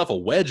probably give himself a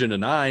wedge into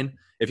 9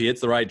 if he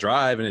hits the right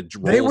drive and it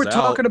rolls out. They were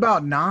talking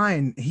about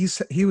 9.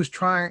 He was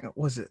trying.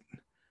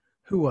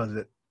 Who was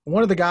it?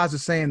 One of the guys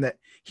was saying that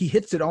he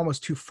hits it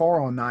almost too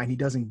far on 9. He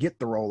doesn't get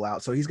the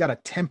rollout, so he's got to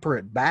temper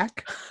it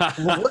back.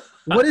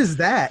 What is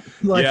that?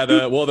 Like,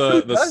 who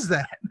does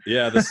that?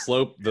 Yeah, the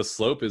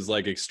slope is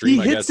like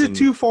extreme. He hits it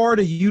too far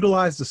to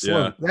utilize the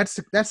slope. Yeah.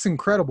 That's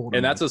incredible.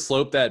 And that's a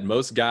slope that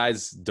most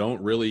guys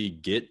don't really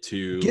get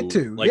to.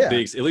 Like at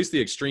least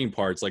the extreme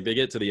parts. Like they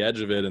get to the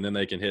edge of it and then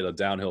they can hit a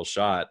downhill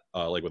shot,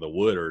 like with a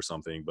wood or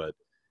something. But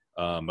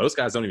most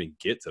guys don't even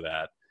get to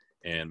that.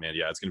 And man,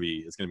 yeah, it's gonna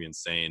be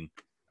insane.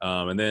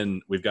 And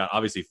then we've got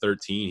obviously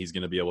 13. He's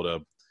gonna be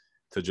able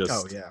to just.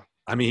 Oh yeah.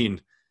 I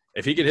mean,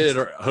 if he could hit it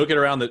or hook it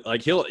around he's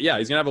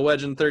gonna have a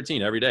wedge in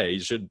 13 every day. He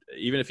should,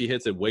 even if he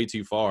hits it way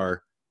too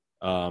far.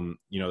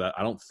 That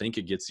I don't think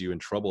it gets you in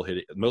trouble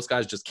hitting. Most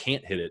guys just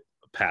can't hit it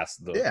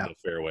past the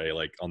fairway,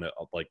 like on the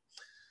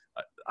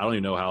I don't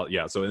even know how.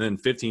 Yeah. So and then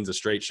 15's a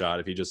straight shot.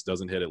 If he just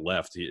doesn't hit it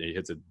left, he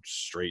hits it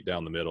straight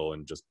down the middle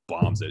and just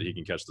bombs it. He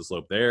can catch the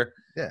slope there.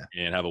 Yeah.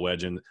 And have a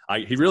wedge in.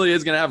 He really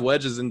is gonna have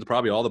wedges into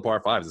probably all the par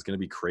fives. It's gonna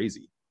be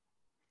crazy.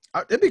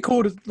 It'd be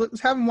cool to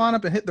let's have him line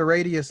up and hit the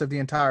radius of the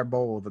entire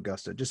bowl of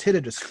Augusta. Just hit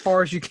it as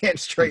far as you can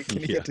straight.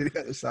 Can you get to the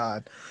other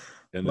side?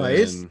 And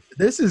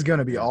this is going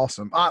to be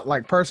awesome.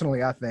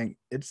 Personally, I think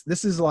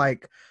this is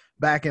like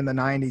back in the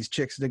 90s,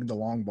 chicks dig the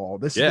long ball.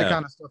 This is the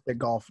kind of stuff that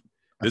golf.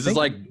 This is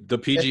like the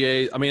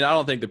PGA. I mean, I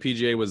don't think the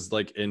PGA was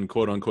like in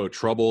quote unquote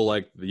trouble.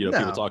 Like,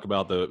 people talk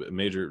about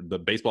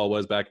the baseball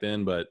was back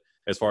then, but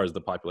as far as the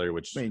popularity,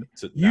 which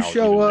you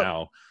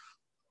show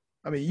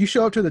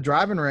up to the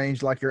driving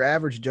range, like your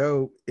average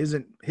Joe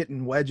isn't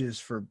hitting wedges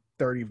for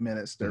 30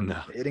 minutes. They're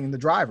hitting the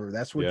driver.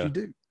 That's what you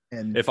do.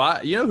 And if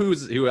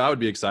who I would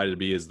be excited to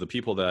be is the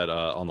people that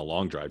on the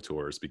long drive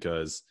tours,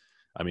 because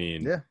I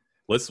mean,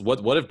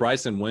 what if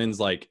Bryson wins,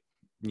 like,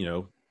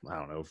 I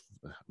don't know.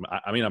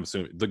 I mean, I'm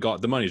assuming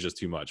the money's just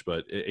too much,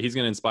 but he's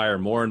going to inspire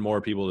more and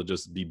more people to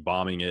just be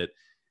bombing it.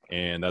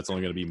 And that's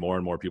only going to be more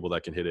and more people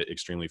that can hit it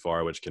extremely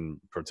far, which can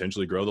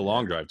potentially grow the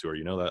long drive tour.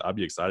 That I'd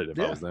be excited if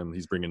I was them.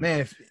 He's bringing,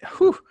 man.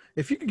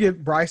 If you could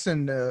give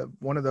Bryson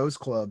one of those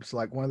clubs,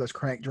 like one of those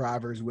crank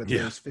drivers with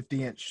those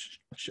 50-inch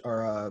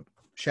or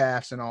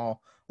shafts and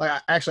all.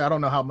 Like, I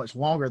don't know how much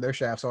longer their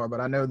shafts are, but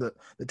I know that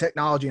the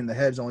technology in the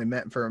head's only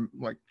meant for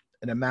like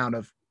an amount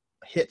of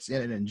hits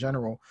in it in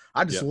general.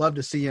 I just love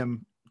to see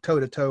him toe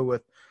to toe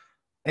with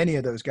any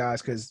of those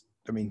guys, because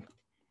I mean,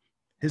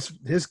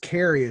 his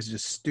carry is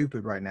just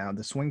stupid right now.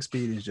 The swing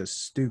speed is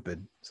just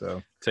stupid.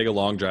 So take a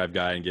long drive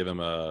guy and give him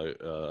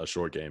a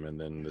short game, and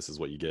then this is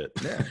what you get.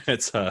 Yeah.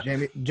 It's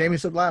Jamie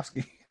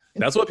Sobolewski.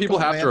 That's what people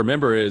have to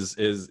remember is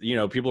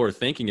people are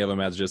thinking of him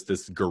as just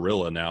this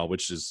gorilla now,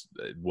 which is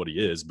what he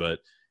is. But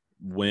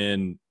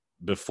when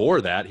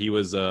before that, he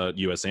was a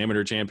U.S.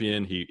 amateur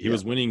champion. He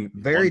was winning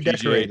very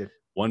decorated.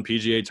 Won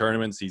PGA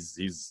tournaments.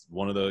 He's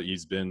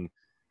been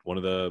one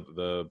of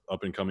the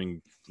up and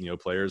coming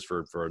players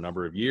for a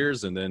number of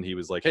years. And then he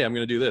was like, hey, I'm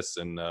going to do this,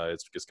 and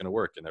it's going to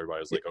work. And everybody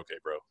was like, okay,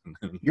 bro.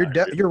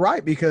 You're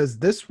right, because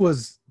this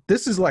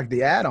is like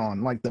the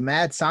add-on. Like the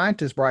mad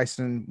scientist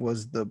Bryson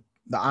was the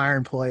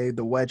iron play,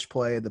 the wedge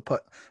play, the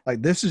putt.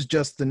 Like this is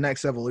just the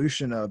next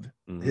evolution of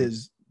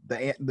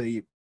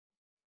the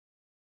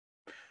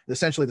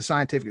essentially the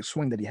scientific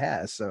swing that he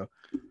has. So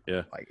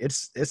like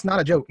it's not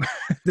a joke.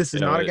 This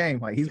is not a game.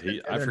 Like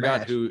I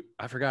forgot who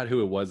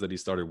it was that he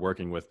started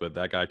working with, but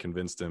that guy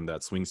convinced him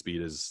that swing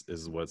speed is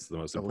what's the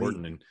most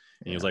important. And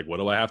he was like, what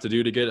do I have to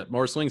do to get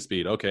more swing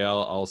speed? Okay,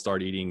 I'll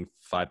start eating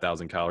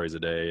 5,000 calories a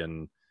day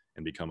and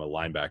become a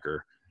linebacker.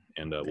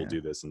 And we'll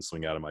do this and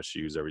swing out of my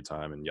shoes every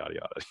time and yada,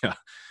 yada.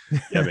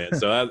 Yeah, man.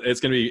 So it's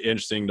going to be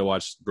interesting to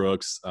watch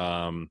Brooks.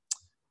 I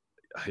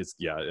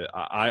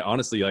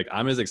honestly, like,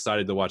 I'm as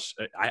excited to watch.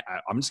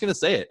 I'm just going to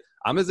say it.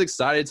 I'm as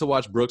excited to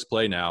watch Brooks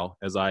play now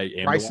as I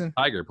am to watch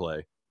Tiger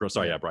play.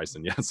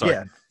 Bryson. Yeah,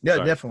 sorry.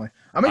 Yeah, definitely.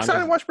 I'm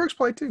excited to watch Brooks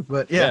play too,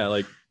 but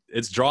like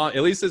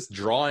at least it's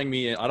drawing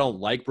me. I don't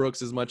like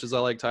Brooks as much as I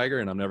like Tiger,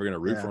 and I'm never going to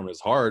root for him as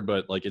hard,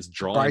 but like it's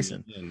drawing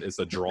me in. It's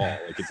a draw.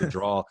 Like it's a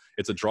draw.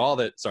 It's a draw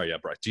that,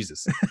 Bryce,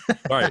 Jesus.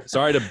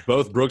 Sorry to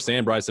both Brooks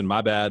and Bryson.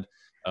 My bad.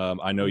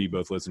 I know you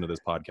both listen to this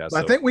podcast.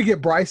 But I think we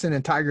get Bryson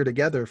and Tiger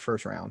together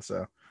first round.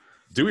 So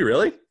do we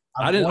really?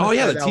 I didn't. Oh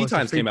yeah, the tee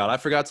times came out. I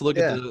forgot to look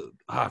Yeah. at the.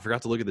 I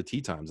forgot to look at the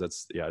tee times.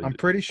 That's I'm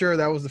pretty sure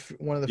that was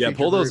one of the. Yeah, feature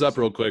pull those groups. up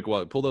real quick.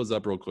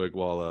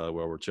 While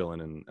we're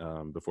chilling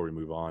and before we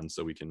move on,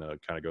 so we can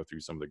kind of go through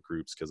some of the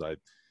groups because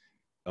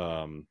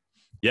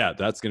yeah,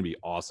 that's gonna be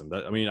awesome.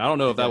 I mean, I don't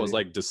know if that was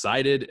like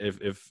decided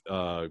if it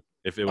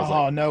was.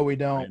 Oh no, we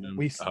don't. random.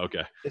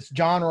 Okay. It's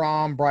John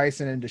Rahm,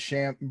 Bryson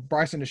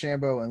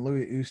DeChambeau, and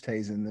Louis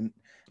Oosthuizen. Then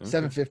Okay.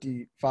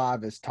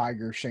 755 is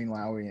Tiger, Shane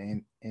Lowry,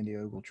 and Andy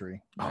Ogletree.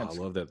 Oh, I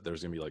love that.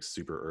 There's gonna be like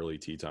super early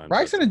tee time.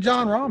 Bryson and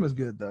John Rahm is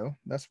good though.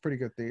 That's pretty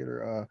good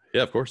theater.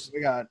 Yeah, of course. We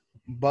got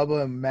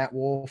Bubba and Matt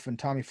Wolf and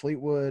Tommy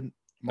Fleetwood,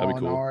 That'd be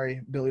cool.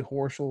 Molinari, Billy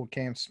Horschel,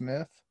 Cam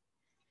Smith.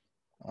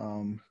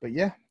 But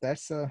yeah,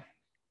 that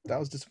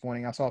was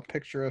disappointing. I saw a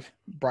picture of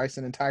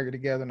Bryson and Tiger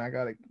together, and I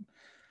got a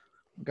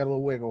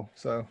little wiggle.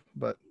 So,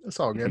 but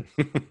it's all good.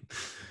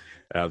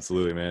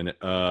 Absolutely, man.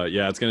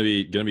 Yeah, it's gonna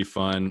be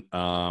fun.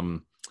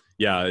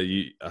 Yeah,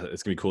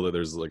 it's gonna be cool that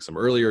there's like some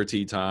earlier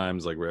tee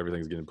times, like where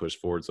everything's getting pushed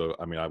forward. So,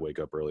 I mean, I wake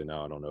up early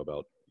now. I don't know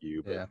about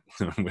you, but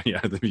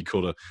yeah, it'd be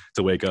cool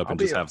to wake up and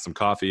just have some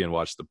coffee and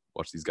watch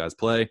these guys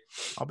play.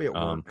 I'll be at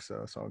work, so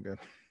it's all good.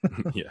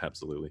 Yeah,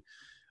 absolutely.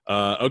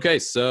 Okay,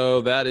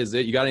 so that is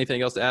it. You got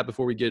anything else to add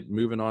before we get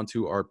moving on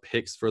to our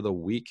picks for the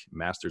week?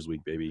 Masters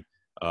week, baby.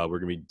 We're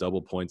gonna be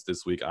double points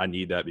this week. I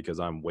need that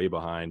because I'm way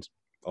behind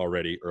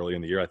already early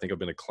in the year. I think I've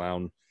been a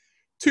clown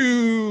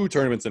 2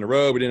 tournaments in a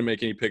row. We didn't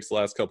make any picks the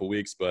last couple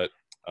weeks, but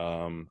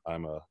I'm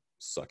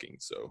sucking.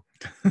 So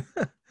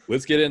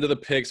let's get into the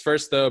picks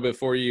first, though.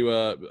 Before you,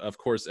 of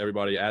course,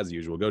 everybody, as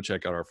usual, go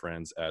check out our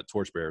friends at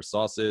Torchbearer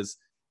Sauces.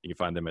 You can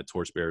find them at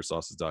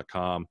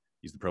torchbearersauces.com.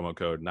 Use the promo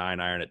code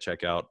 9iron at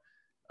checkout.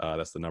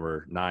 That's the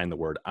number 9, the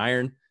word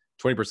iron.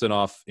 20%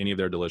 off any of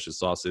their delicious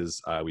sauces.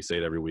 We say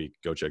it every week.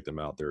 Go check them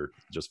out. They're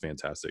just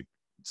fantastic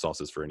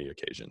sauces for any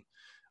occasion.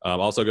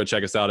 Also, go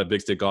check us out at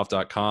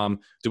bigstickgolf.com.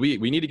 We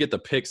need to get the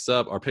picks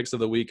up, our picks of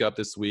the week up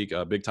this week,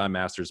 Big Time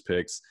Masters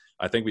picks.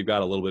 I think we've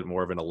got a little bit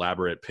more of an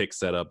elaborate pick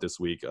setup this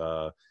week.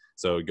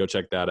 So go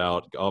check that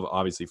out.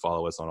 Obviously,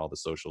 follow us on all the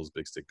socials,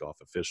 Big Stick Golf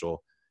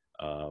Official,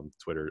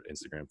 Twitter,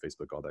 Instagram,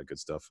 Facebook, all that good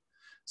stuff.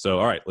 So,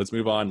 all right, let's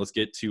move on. Let's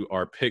get to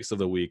our picks of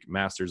the week,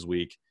 Masters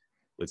week.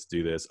 Let's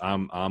do this.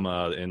 I'm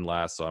in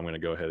last, so I'm going to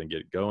go ahead and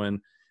get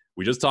going.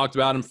 We just talked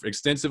about him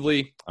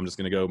extensively. I'm just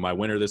going to go my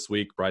winner this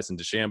week, Bryson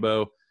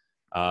DeChambeau.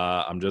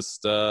 I'm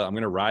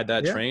going to ride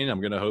that train.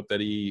 I'm going to hope that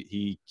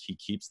he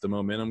keeps the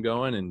momentum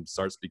going and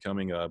starts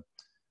becoming a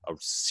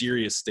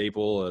serious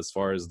staple as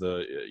far as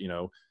the,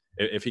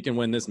 if he can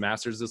win this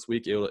Masters this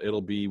week,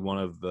 it'll be one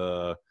of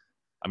the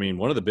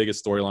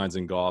biggest storylines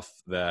in golf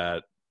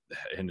that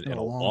in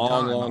a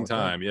long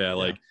time. Yeah.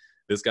 Like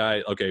this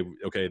guy, okay.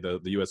 The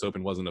US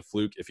Open wasn't a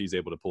fluke. If he's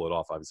able to pull it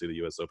off, obviously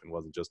the US Open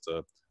wasn't just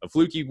a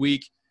fluky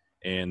week.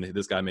 And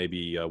this guy may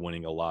be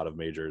winning a lot of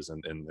majors,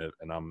 and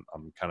I'm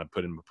kind of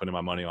putting my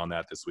money on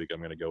that this week. I'm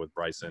going to go with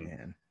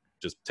Bryson,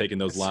 just taking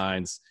those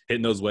lines,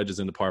 hitting those wedges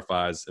into par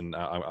fives, and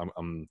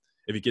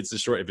if he gets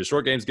his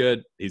short game's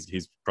good,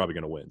 he's probably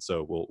going to win.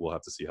 So we'll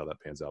have to see how that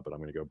pans out. But I'm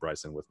going to go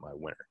Bryson with my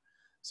winner.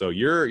 So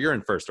you're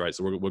in first, right?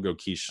 So we'll go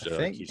Keish.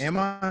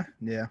 I?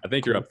 Yeah. I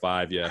think you're up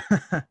 5. Yeah.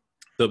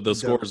 The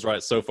scores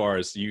right so far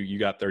is you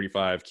got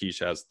 35,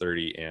 Keish has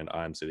 30, and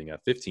I'm sitting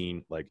at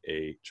 15 like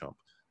a chump.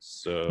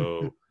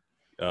 So.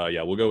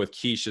 Yeah, we'll go with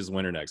Keish's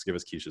winner next. Give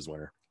us Keish's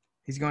winner.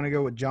 He's going to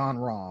go with John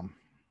Rahm.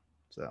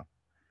 So,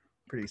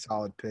 pretty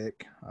solid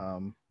pick.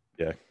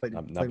 Yeah, played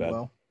not bad.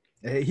 Well.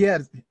 He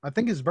had, I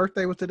think his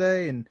birthday was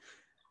today, and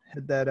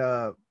had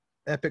that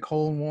epic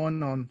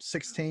hole-in-one on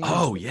 16.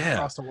 Oh, yeah.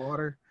 Across the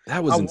water.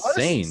 That was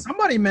insane.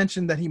 Somebody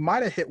mentioned that he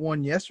might have hit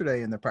one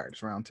yesterday in the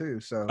practice round, too.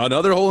 So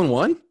another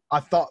hole-in-one?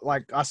 I thought,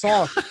 I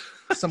saw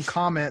some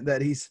comment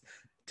that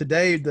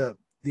today, the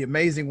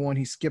amazing one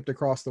he skipped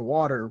across the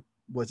water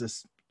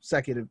was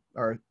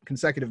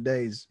consecutive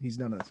days he's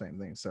done the same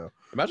thing. So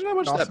imagine how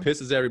much that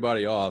pisses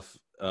everybody off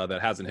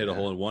that hasn't hit a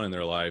hole-in-one in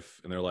their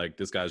life, and they're like,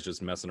 this guy's just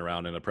messing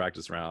around in a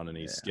practice round and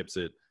he skips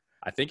it.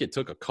 I think it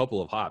took a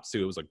couple of hops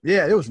too. It was like,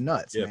 it was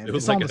nuts. Yeah, man. It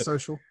was like on the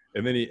social.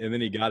 And then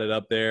he got it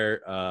up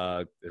there.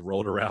 It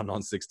rolled around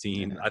on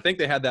 16. Yeah. I think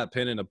they had that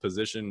pin in a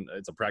position.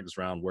 It's a practice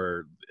round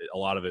where a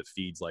lot of it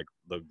feeds like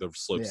the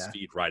slopes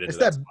feed right into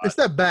that spot. It's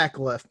that back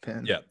left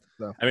pin. Yeah.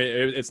 So. I mean,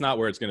 it's not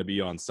where it's going to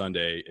be on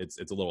Sunday. It's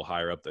a little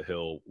higher up the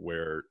hill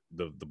where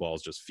the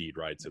balls just feed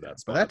right to that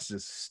spot. But that's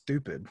just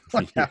stupid.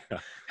 Like how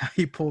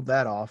he pulled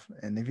that off.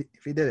 And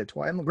if he did it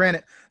twice, and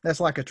granted,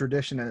 that's like a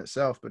tradition in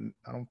itself, but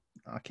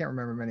I can't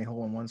remember many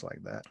hole-in-ones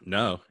like that.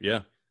 No. Yeah.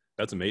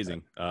 That's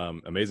amazing.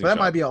 Amazing. But that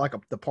might be like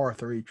the par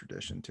 3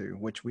 tradition too,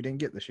 which we didn't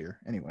get this year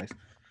anyways.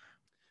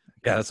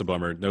 Yeah, that's a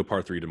bummer. No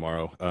par 3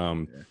 tomorrow.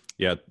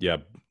 Yeah.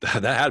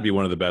 That had to be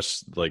one of the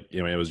best. Like,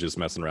 it was just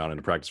messing around in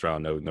a practice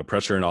round, no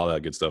pressure and all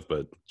that good stuff.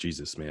 But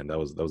Jesus, man, that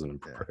was an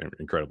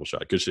incredible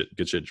shot. Good shit,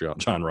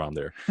 John Rahm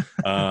there.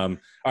 All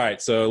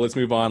right, so let's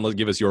move on. Let's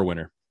give us your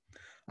winner.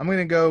 I'm going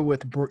to go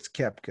with Brooks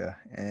Koepka,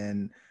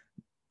 and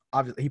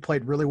obviously he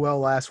played really well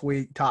last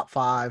week, top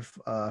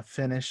 5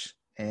 finish,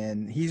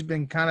 and he's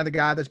been kind of the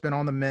guy that's been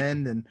on the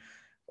mend and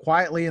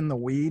quietly in the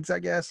weeds, I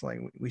guess. Like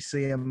we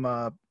see him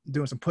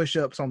doing some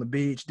push-ups on the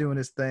beach, doing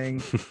his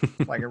thing,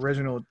 like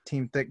original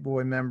Team Thick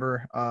Boy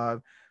member.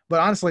 But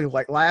honestly,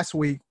 like last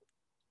week,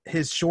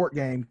 his short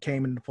game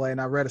came into play, and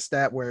I read a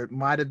stat where it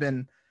might have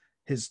been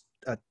his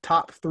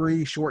top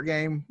 3 short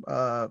game,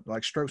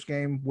 like strokes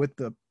game with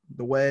the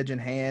wedge in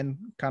hand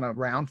kind of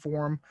round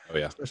for him. Oh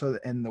yeah. So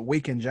in the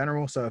week in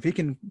general. So if he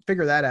can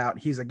figure that out,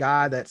 he's a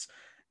guy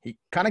he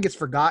kind of gets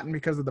forgotten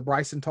because of the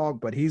Bryson talk,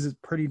 but he's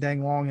pretty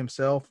dang long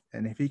himself.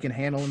 And if he can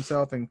handle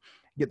himself and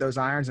get those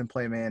irons in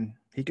play, man,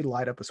 he could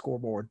light up a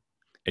scoreboard.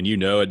 And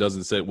it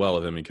doesn't sit well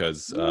with him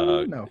because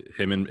No.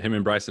 him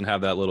and Bryson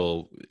have that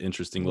little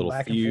interesting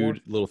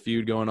little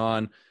feud going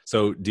on.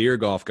 So, dear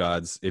golf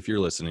gods, if you're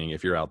listening,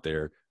 if you're out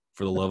there,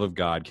 for the love of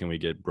God, can we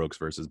get Brooks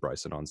versus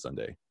Bryson on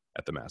Sunday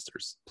at the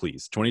Masters,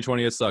 please?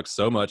 2020 has sucked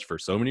so much for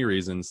so many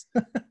reasons,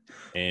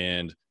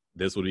 and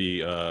this would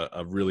be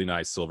a really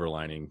nice silver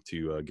lining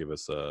to give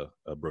us a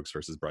Brooks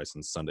versus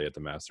Bryson Sunday at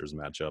the Masters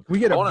matchup. We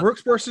get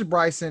Brooks versus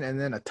Bryson and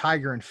then a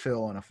Tiger and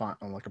Phil on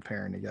like a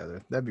pairing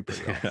together. That'd be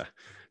pretty awesome.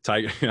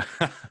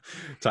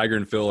 Tiger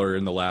and Phil are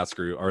in the last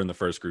group, are in the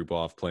first group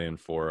off playing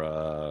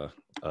for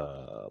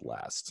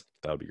last.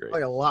 That would be great.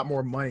 Like a lot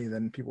more money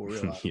than people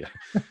realize. Yeah.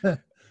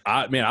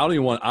 I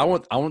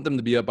want them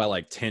to be up by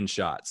like 10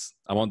 shots.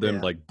 I want them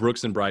like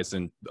Brooks and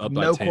Bryson up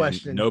by 10.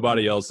 Question.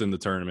 Nobody else in the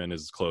tournament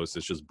is close.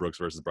 It's just Brooks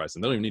versus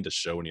Bryson. They don't even need to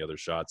show any other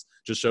shots.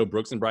 Just show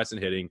Brooks and Bryson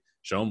hitting,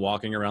 show them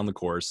walking around the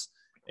course,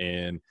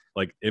 and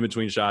like in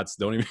between shots,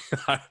 don't even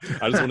I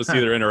just want to see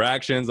their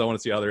interactions. I want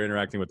to see how they're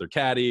interacting with their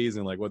caddies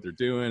and like what they're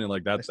doing, and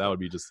like that would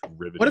be just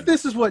riveting. What if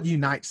this is what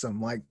unites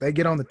them? Like they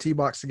get on the tee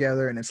box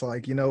together and it's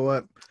like, you know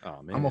what?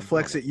 Oh, man, I'm gonna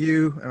flex at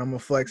you and I'm gonna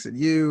flex at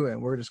you and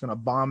we're just gonna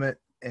bomb it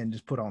and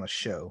just put on a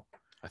show.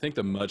 I think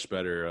the much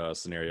better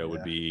scenario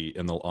would be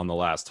on the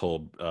last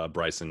hole.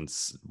 Bryson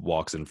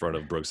walks in front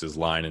of Brooks's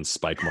line and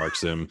spike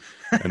marks him,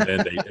 and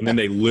then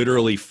they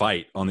literally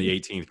fight on the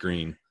 18th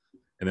green,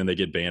 and then they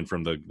get banned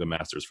from the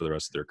Masters for the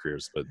rest of their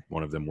careers. But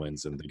one of them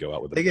wins, and they go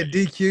out with. They get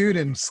DQ'd,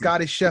 and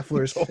Scotty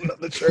Scheffler is holding up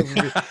the trophy.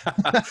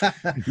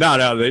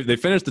 No, they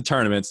finish the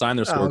tournament, sign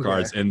their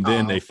scorecards, and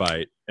then they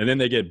fight, and then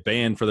they get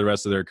banned for the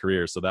rest of their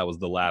career. So that was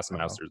the last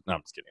Masters. No,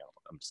 I'm just kidding.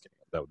 I'm just kidding.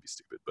 That would be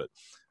stupid, but.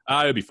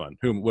 It'd be fun.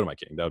 What am I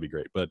kidding? That would be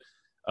great. But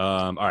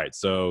all right,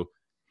 so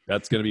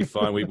that's gonna be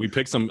fun. We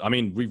picked some. I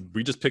mean,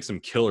 we just picked some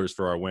killers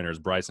for our winners: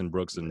 Bryson,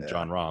 Brooks, and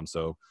John Rahm.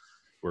 So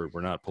we're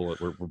not pulling.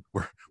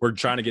 We're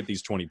trying to get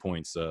these 20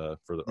 points for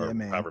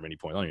however many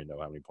points. I don't even know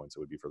how many points it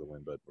would be for the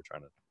win, but we're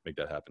trying to make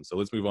that happen. So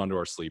let's move on to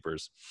our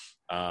sleepers.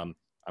 I'm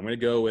gonna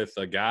go with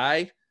a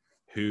guy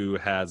who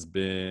has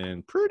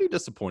been pretty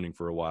disappointing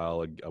for a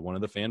while. One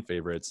of the fan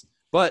favorites,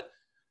 but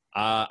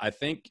I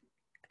think.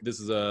 This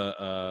is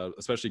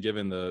especially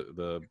given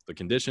the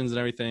conditions and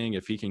everything.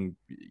 If he can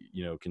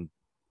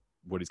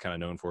what he's kind of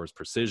known for is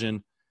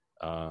precision,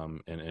 and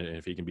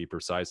if he can be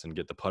precise and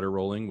get the putter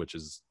rolling, which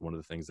is one of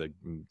the things that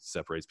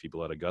separates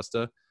people at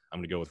Augusta, I'm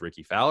going to go with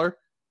Ricky Fowler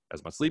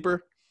as my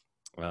sleeper.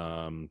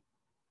 A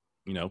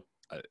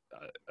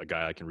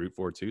guy I can root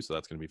for too, so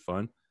that's going to be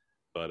fun.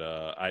 But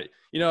I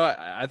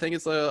think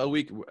it's a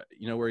week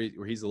where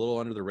he's a little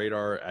under the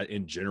radar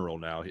in general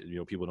now.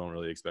 People don't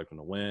really expect him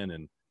to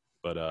win,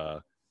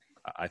 but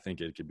I think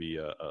it could be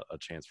a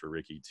chance for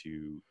Ricky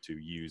to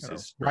use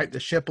his right the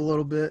ship a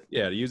little bit.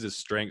 Yeah, to use his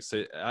strengths.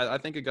 I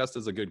think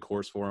Augusta's a good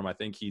course for him. I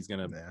think he's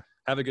going to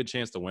have a good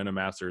chance to win a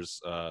Masters,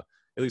 at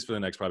least for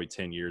the next probably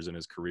 10 years in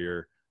his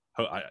career.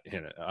 I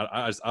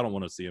don't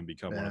want to see him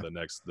become one of the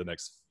next.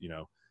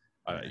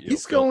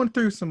 He's going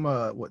through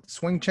some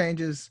swing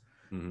changes,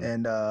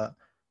 and I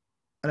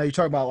know you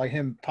talk about like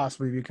him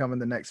possibly becoming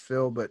the next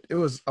Phil, but I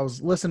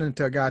was listening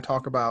to a guy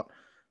talk about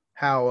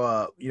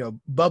how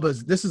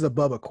this is a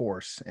Bubba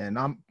course, and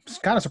I'm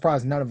kind of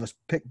surprised none of us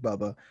picked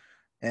Bubba,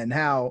 and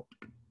how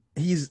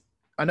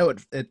I know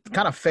it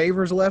kind of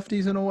favors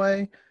lefties in a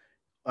way.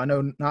 I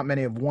know not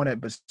many have won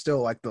it, but still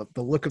like the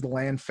look of the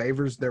land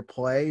favors their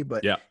play.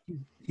 But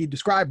he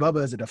described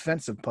Bubba as a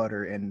defensive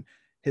putter, and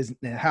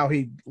how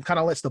he kind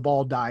of lets the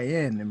ball die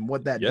in, and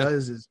what that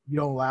does is you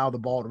don't allow the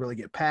ball to really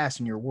get past,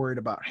 and you're worried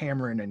about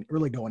hammering and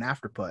really going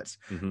after putts.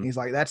 And he's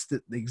like, that's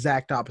the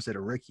exact opposite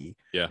of Ricky.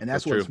 Yeah, and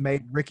that's what's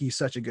made Ricky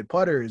such a good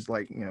putter is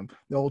like,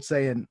 the old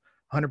saying,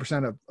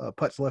 100% of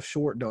putts left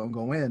short don't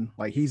go in.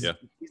 Like he's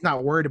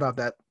not worried about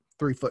that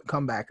 3-foot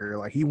comebacker.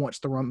 Like he wants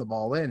to run the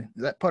ball in.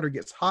 If that putter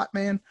gets hot,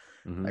 man,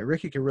 like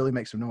Ricky can really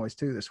make some noise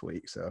too this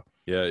week. So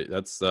yeah,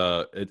 that's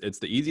it's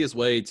the easiest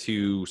way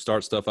to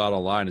start stuff out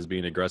online is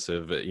being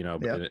aggressive.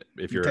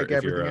 If you're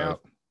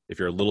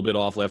a little bit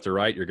off left or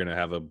right, you're going to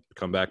have a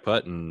comeback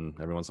putt, and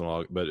every once in a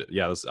while. But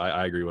yeah,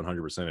 I agree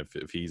 100%.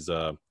 If he's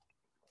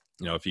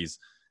if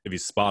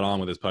he's spot on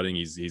with his putting,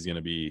 he's going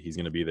to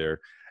be there.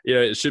 Yeah,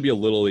 it should be a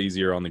little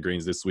easier on the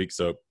greens this week,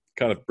 so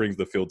kind of brings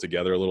the field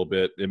together a little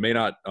bit. It may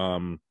not.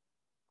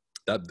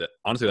 That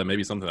honestly, that may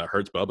be something that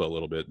hurts Bubba a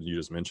little bit. You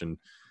just mentioned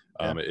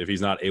If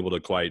he's not able to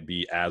quite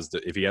be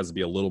if he has to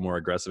be a little more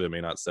aggressive, it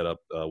may not set up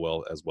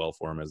well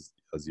for him as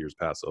years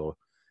pass. So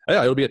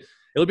yeah, it'll be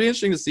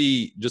interesting to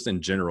see just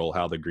in general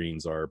how the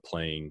Greens are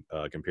playing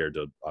compared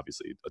to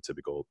obviously a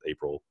typical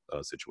April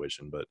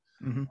situation. But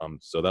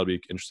so that'll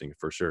be interesting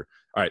for sure.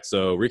 All right,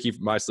 so Ricky,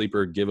 my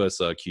sleeper, give us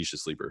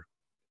Keisha's sleeper.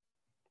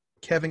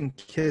 Kevin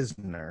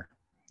Kisner.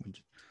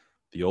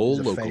 The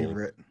old local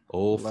favorite.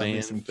 Old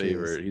fan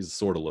favorite. He's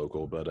sort of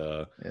local, but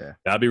yeah,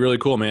 that'd be really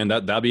cool, man.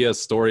 That'd be a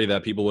story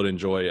that people would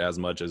enjoy as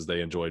much as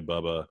they enjoyed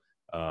Bubba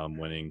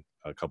winning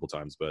a couple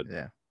times. But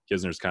yeah,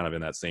 Kisner's kind of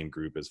in that same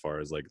group as far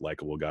as like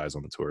likable guys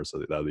on the tour,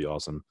 so that'd be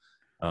awesome.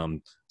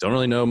 Don't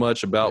really know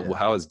much about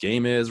how his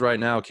game is right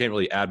now. Can't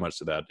really add much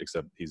to that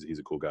except he's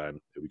a cool guy and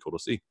it'd be cool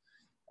to see.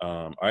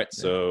 All right,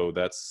 so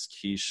that's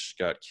Keish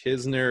got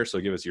Kisner. So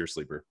give us your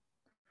sleeper.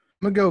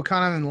 I'm gonna go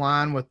kind of in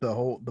line with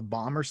the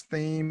Bombers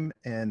theme,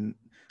 and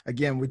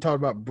again, we talked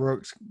about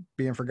Brooks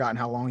being forgotten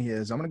how long he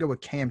is. I'm gonna go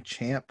with Cam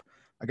Champ,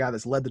 a guy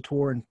that's led the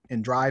tour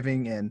in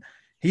driving, and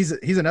he's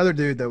another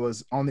dude that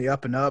was on the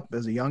up and up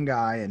as a young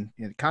guy, and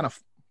it kind of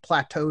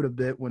plateaued a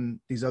bit when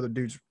these other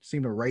dudes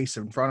seem to race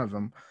in front of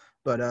him.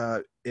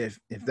 But if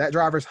that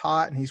driver's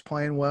hot and he's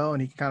playing well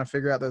and he can kind of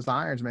figure out those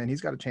irons, man,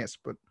 he's got a chance to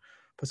put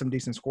some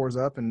decent scores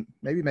up and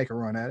maybe make a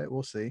run at it.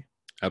 We'll see.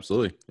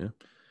 Absolutely, yeah.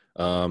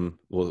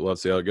 We'll have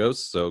to see how it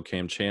goes. So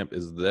Cam Champ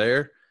is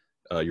there,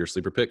 your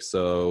sleeper pick.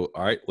 So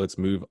all right, let's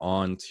move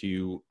on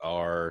to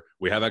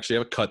we actually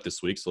have a cut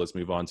this week, so let's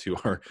move on to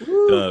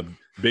the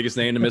biggest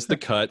name to miss the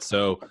cut.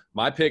 So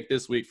my pick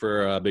this week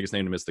for biggest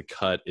name to miss the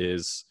cut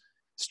is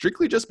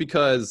strictly just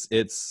because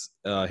it's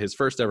his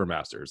first ever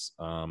Masters.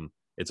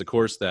 It's a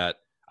course that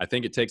I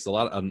think it takes a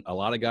lot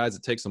of guys.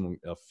 It takes them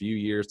a few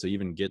years to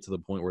even get to the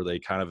point where they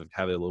kind of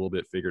have it a little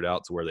bit figured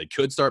out to where they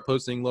could start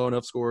posting low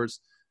enough scores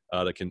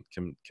that can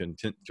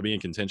be in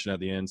contention at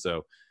the end.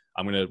 So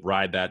I'm going to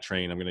ride that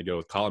train. I'm going to go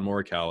with Colin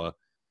Morikawa.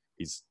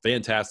 He's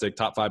fantastic,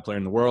 top 5 player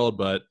in the world,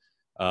 but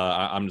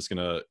I'm just going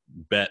to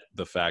bet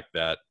the fact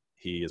that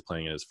he is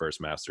playing in his first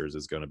Masters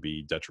is going to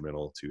be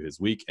detrimental to his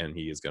week, and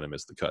he is going to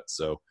miss the cut.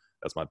 So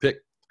that's my pick,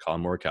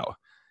 Colin Morikawa.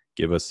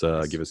 Give us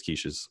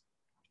Keisha's.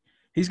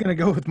 He's going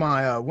to go with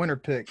my winner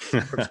pick,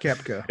 Brooks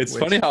Koepka. It's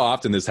funny how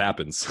often this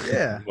happens.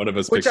 Yeah. One of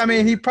us which, I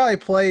mean, he probably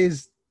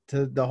plays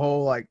to the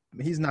whole, like,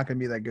 he's not going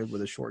to be that good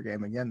with a short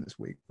game again this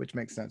week, which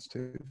makes sense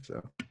too.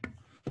 So,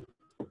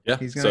 yeah.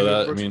 He's going to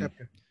go Brooks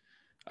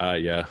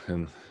Koepka. Yeah.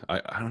 And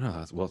I don't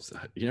know. Well,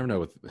 you never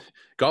know.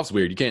 Golf's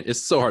weird. You can't – it's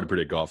so hard to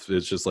predict golf.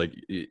 It's just like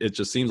 – it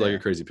just seems like a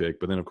crazy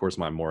pick. But then, of course,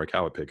 my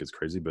Morikawa pick is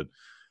crazy. But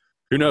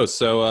who knows?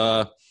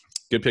 So,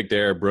 good pick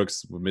there.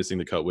 Brooks missing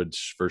the cut would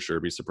for sure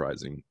be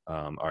surprising.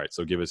 All right,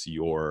 so give us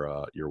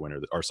your winner,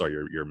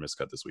 your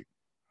miscut this week.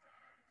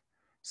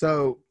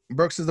 So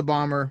Brooks is the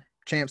bomber,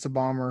 Champ's a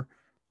bomber,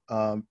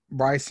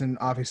 Bryson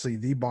obviously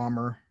the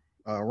bomber,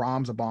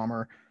 Rahm's a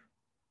bomber.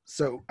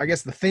 So I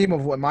guess the theme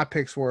of what my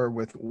picks were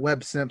with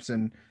Webb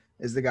Simpson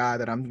is the guy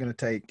that I'm going to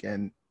take,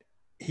 and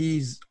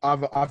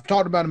I've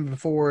talked about him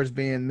before as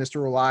being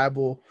Mr.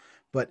 Reliable,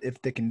 but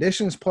if the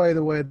conditions play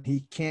the way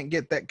he can't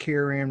get that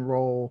carry-in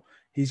roll,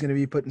 he's going to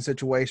be put in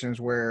situations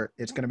where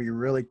it's going to be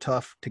really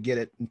tough to get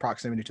it in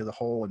proximity to the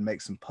hole and make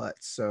some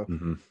putts. So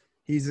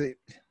he's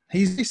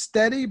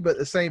steady, but at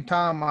the same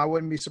time, I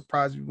wouldn't be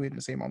surprised if we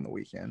didn't see him on the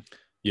weekend.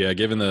 Yeah,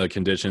 given the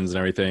conditions and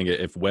everything,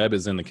 if Webb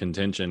is in the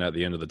contention at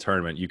the end of the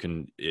tournament,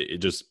 it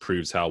just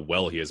proves how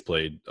well he has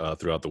played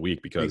throughout the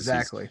week, because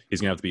he's going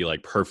to have to be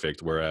like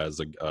perfect, whereas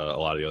a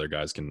lot of the other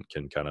guys can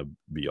kind of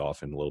be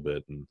off in a little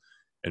bit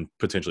and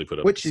potentially put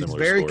up which similar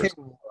he's very scores.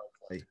 capable.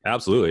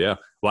 Absolutely, yeah.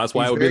 Well, that's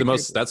why it would be the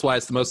most. That's why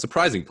it's the most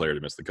surprising player to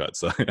miss the cut.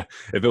 So,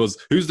 if it was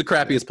who's the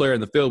crappiest player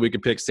in the field, we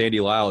could pick Sandy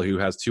Lyle, who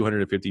has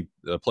 250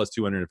 plus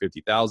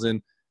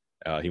 250,000.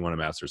 He won a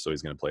Masters, so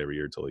he's going to play every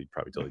year till he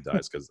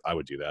dies. Because I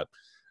would do that.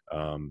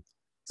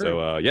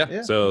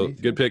 So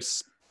good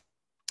picks,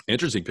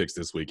 interesting picks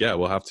this week. Yeah,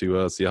 we'll have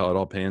to see how it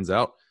all pans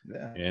out,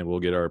 and we'll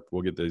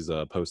get these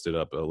posted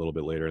up a little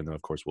bit later, and then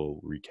of course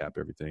we'll recap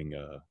everything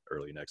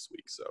early next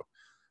week. So,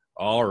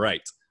 all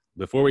right.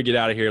 Before we get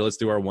out of here, let's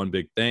do our one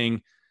big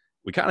thing.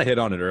 We kind of hit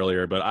on it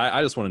earlier, but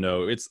I just want to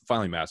know, it's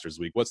finally Masters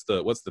week. What's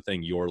the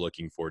thing you're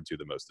looking forward to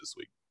the most this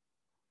week?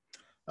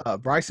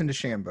 Bryson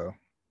DeChambeau,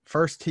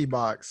 first tee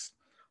box.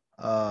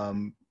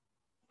 I'm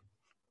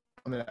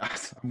going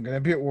to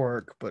be at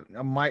work, but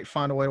I might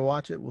find a way to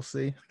watch it. We'll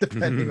see,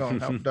 depending on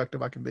how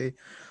productive I can be.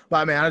 But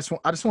I mean, I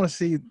just want to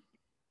see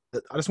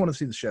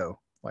the show.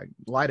 Like,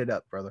 light it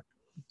up, brother.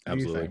 What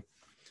Absolutely.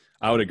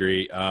 I would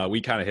agree. We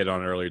kind of hit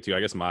on it earlier too. I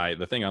guess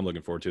the thing I'm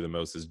looking forward to the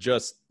most is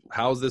just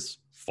how's this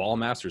fall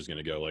Masters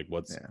going to go? Like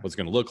what's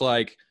going to look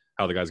like?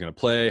 How the guy's going to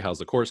play? How's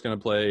the course going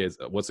to play?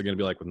 What's it going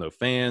to be like with no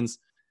fans?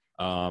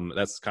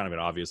 That's kind of an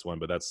obvious one,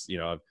 but that's,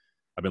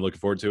 I've been looking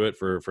forward to it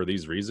for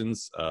these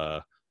reasons.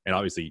 And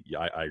obviously,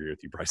 I agree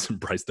with you, Bryson.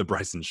 The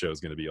Bryson show is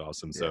going to be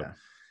awesome. So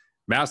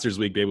Masters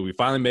week, baby, we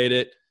finally made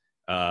it.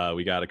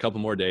 We got a couple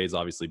more days,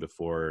 obviously,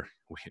 before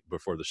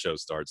the show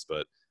starts,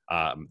 but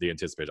the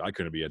anticipation, I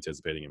couldn't be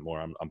anticipating it more.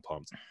 I'm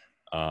pumped.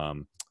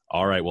 All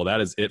All right. Well,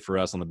 that is it for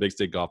us on the Big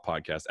Stick Golf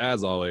Podcast.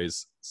 As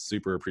always,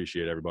 super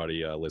appreciate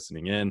everybody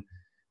listening in.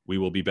 We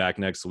will be back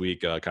next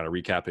week kind of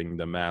recapping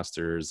the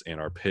Masters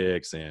and our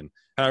picks and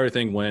how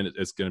everything went.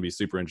 It's going to be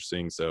super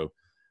interesting. So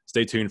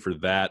stay tuned for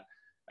that.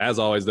 As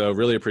always, though,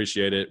 really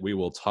appreciate it. We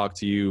will talk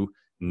to you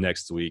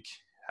next week.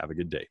 Have a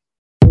good day.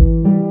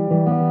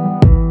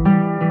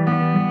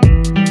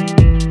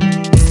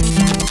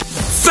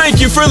 Thank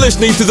you for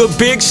listening to the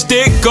Big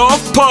Stick Golf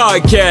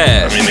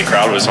Podcast. I mean, the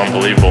crowd was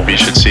unbelievable. We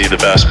should see the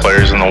best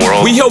players in the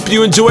world. We hope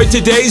you enjoyed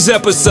today's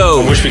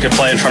episode. I wish we could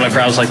play in front of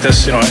crowds like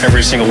this,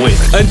 every single week.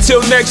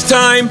 Until next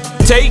time,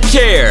 take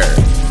care.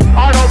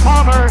 Arnold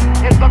Palmer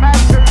is the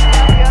Masters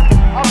champion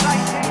of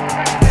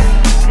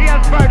 1960. He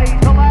has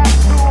birdied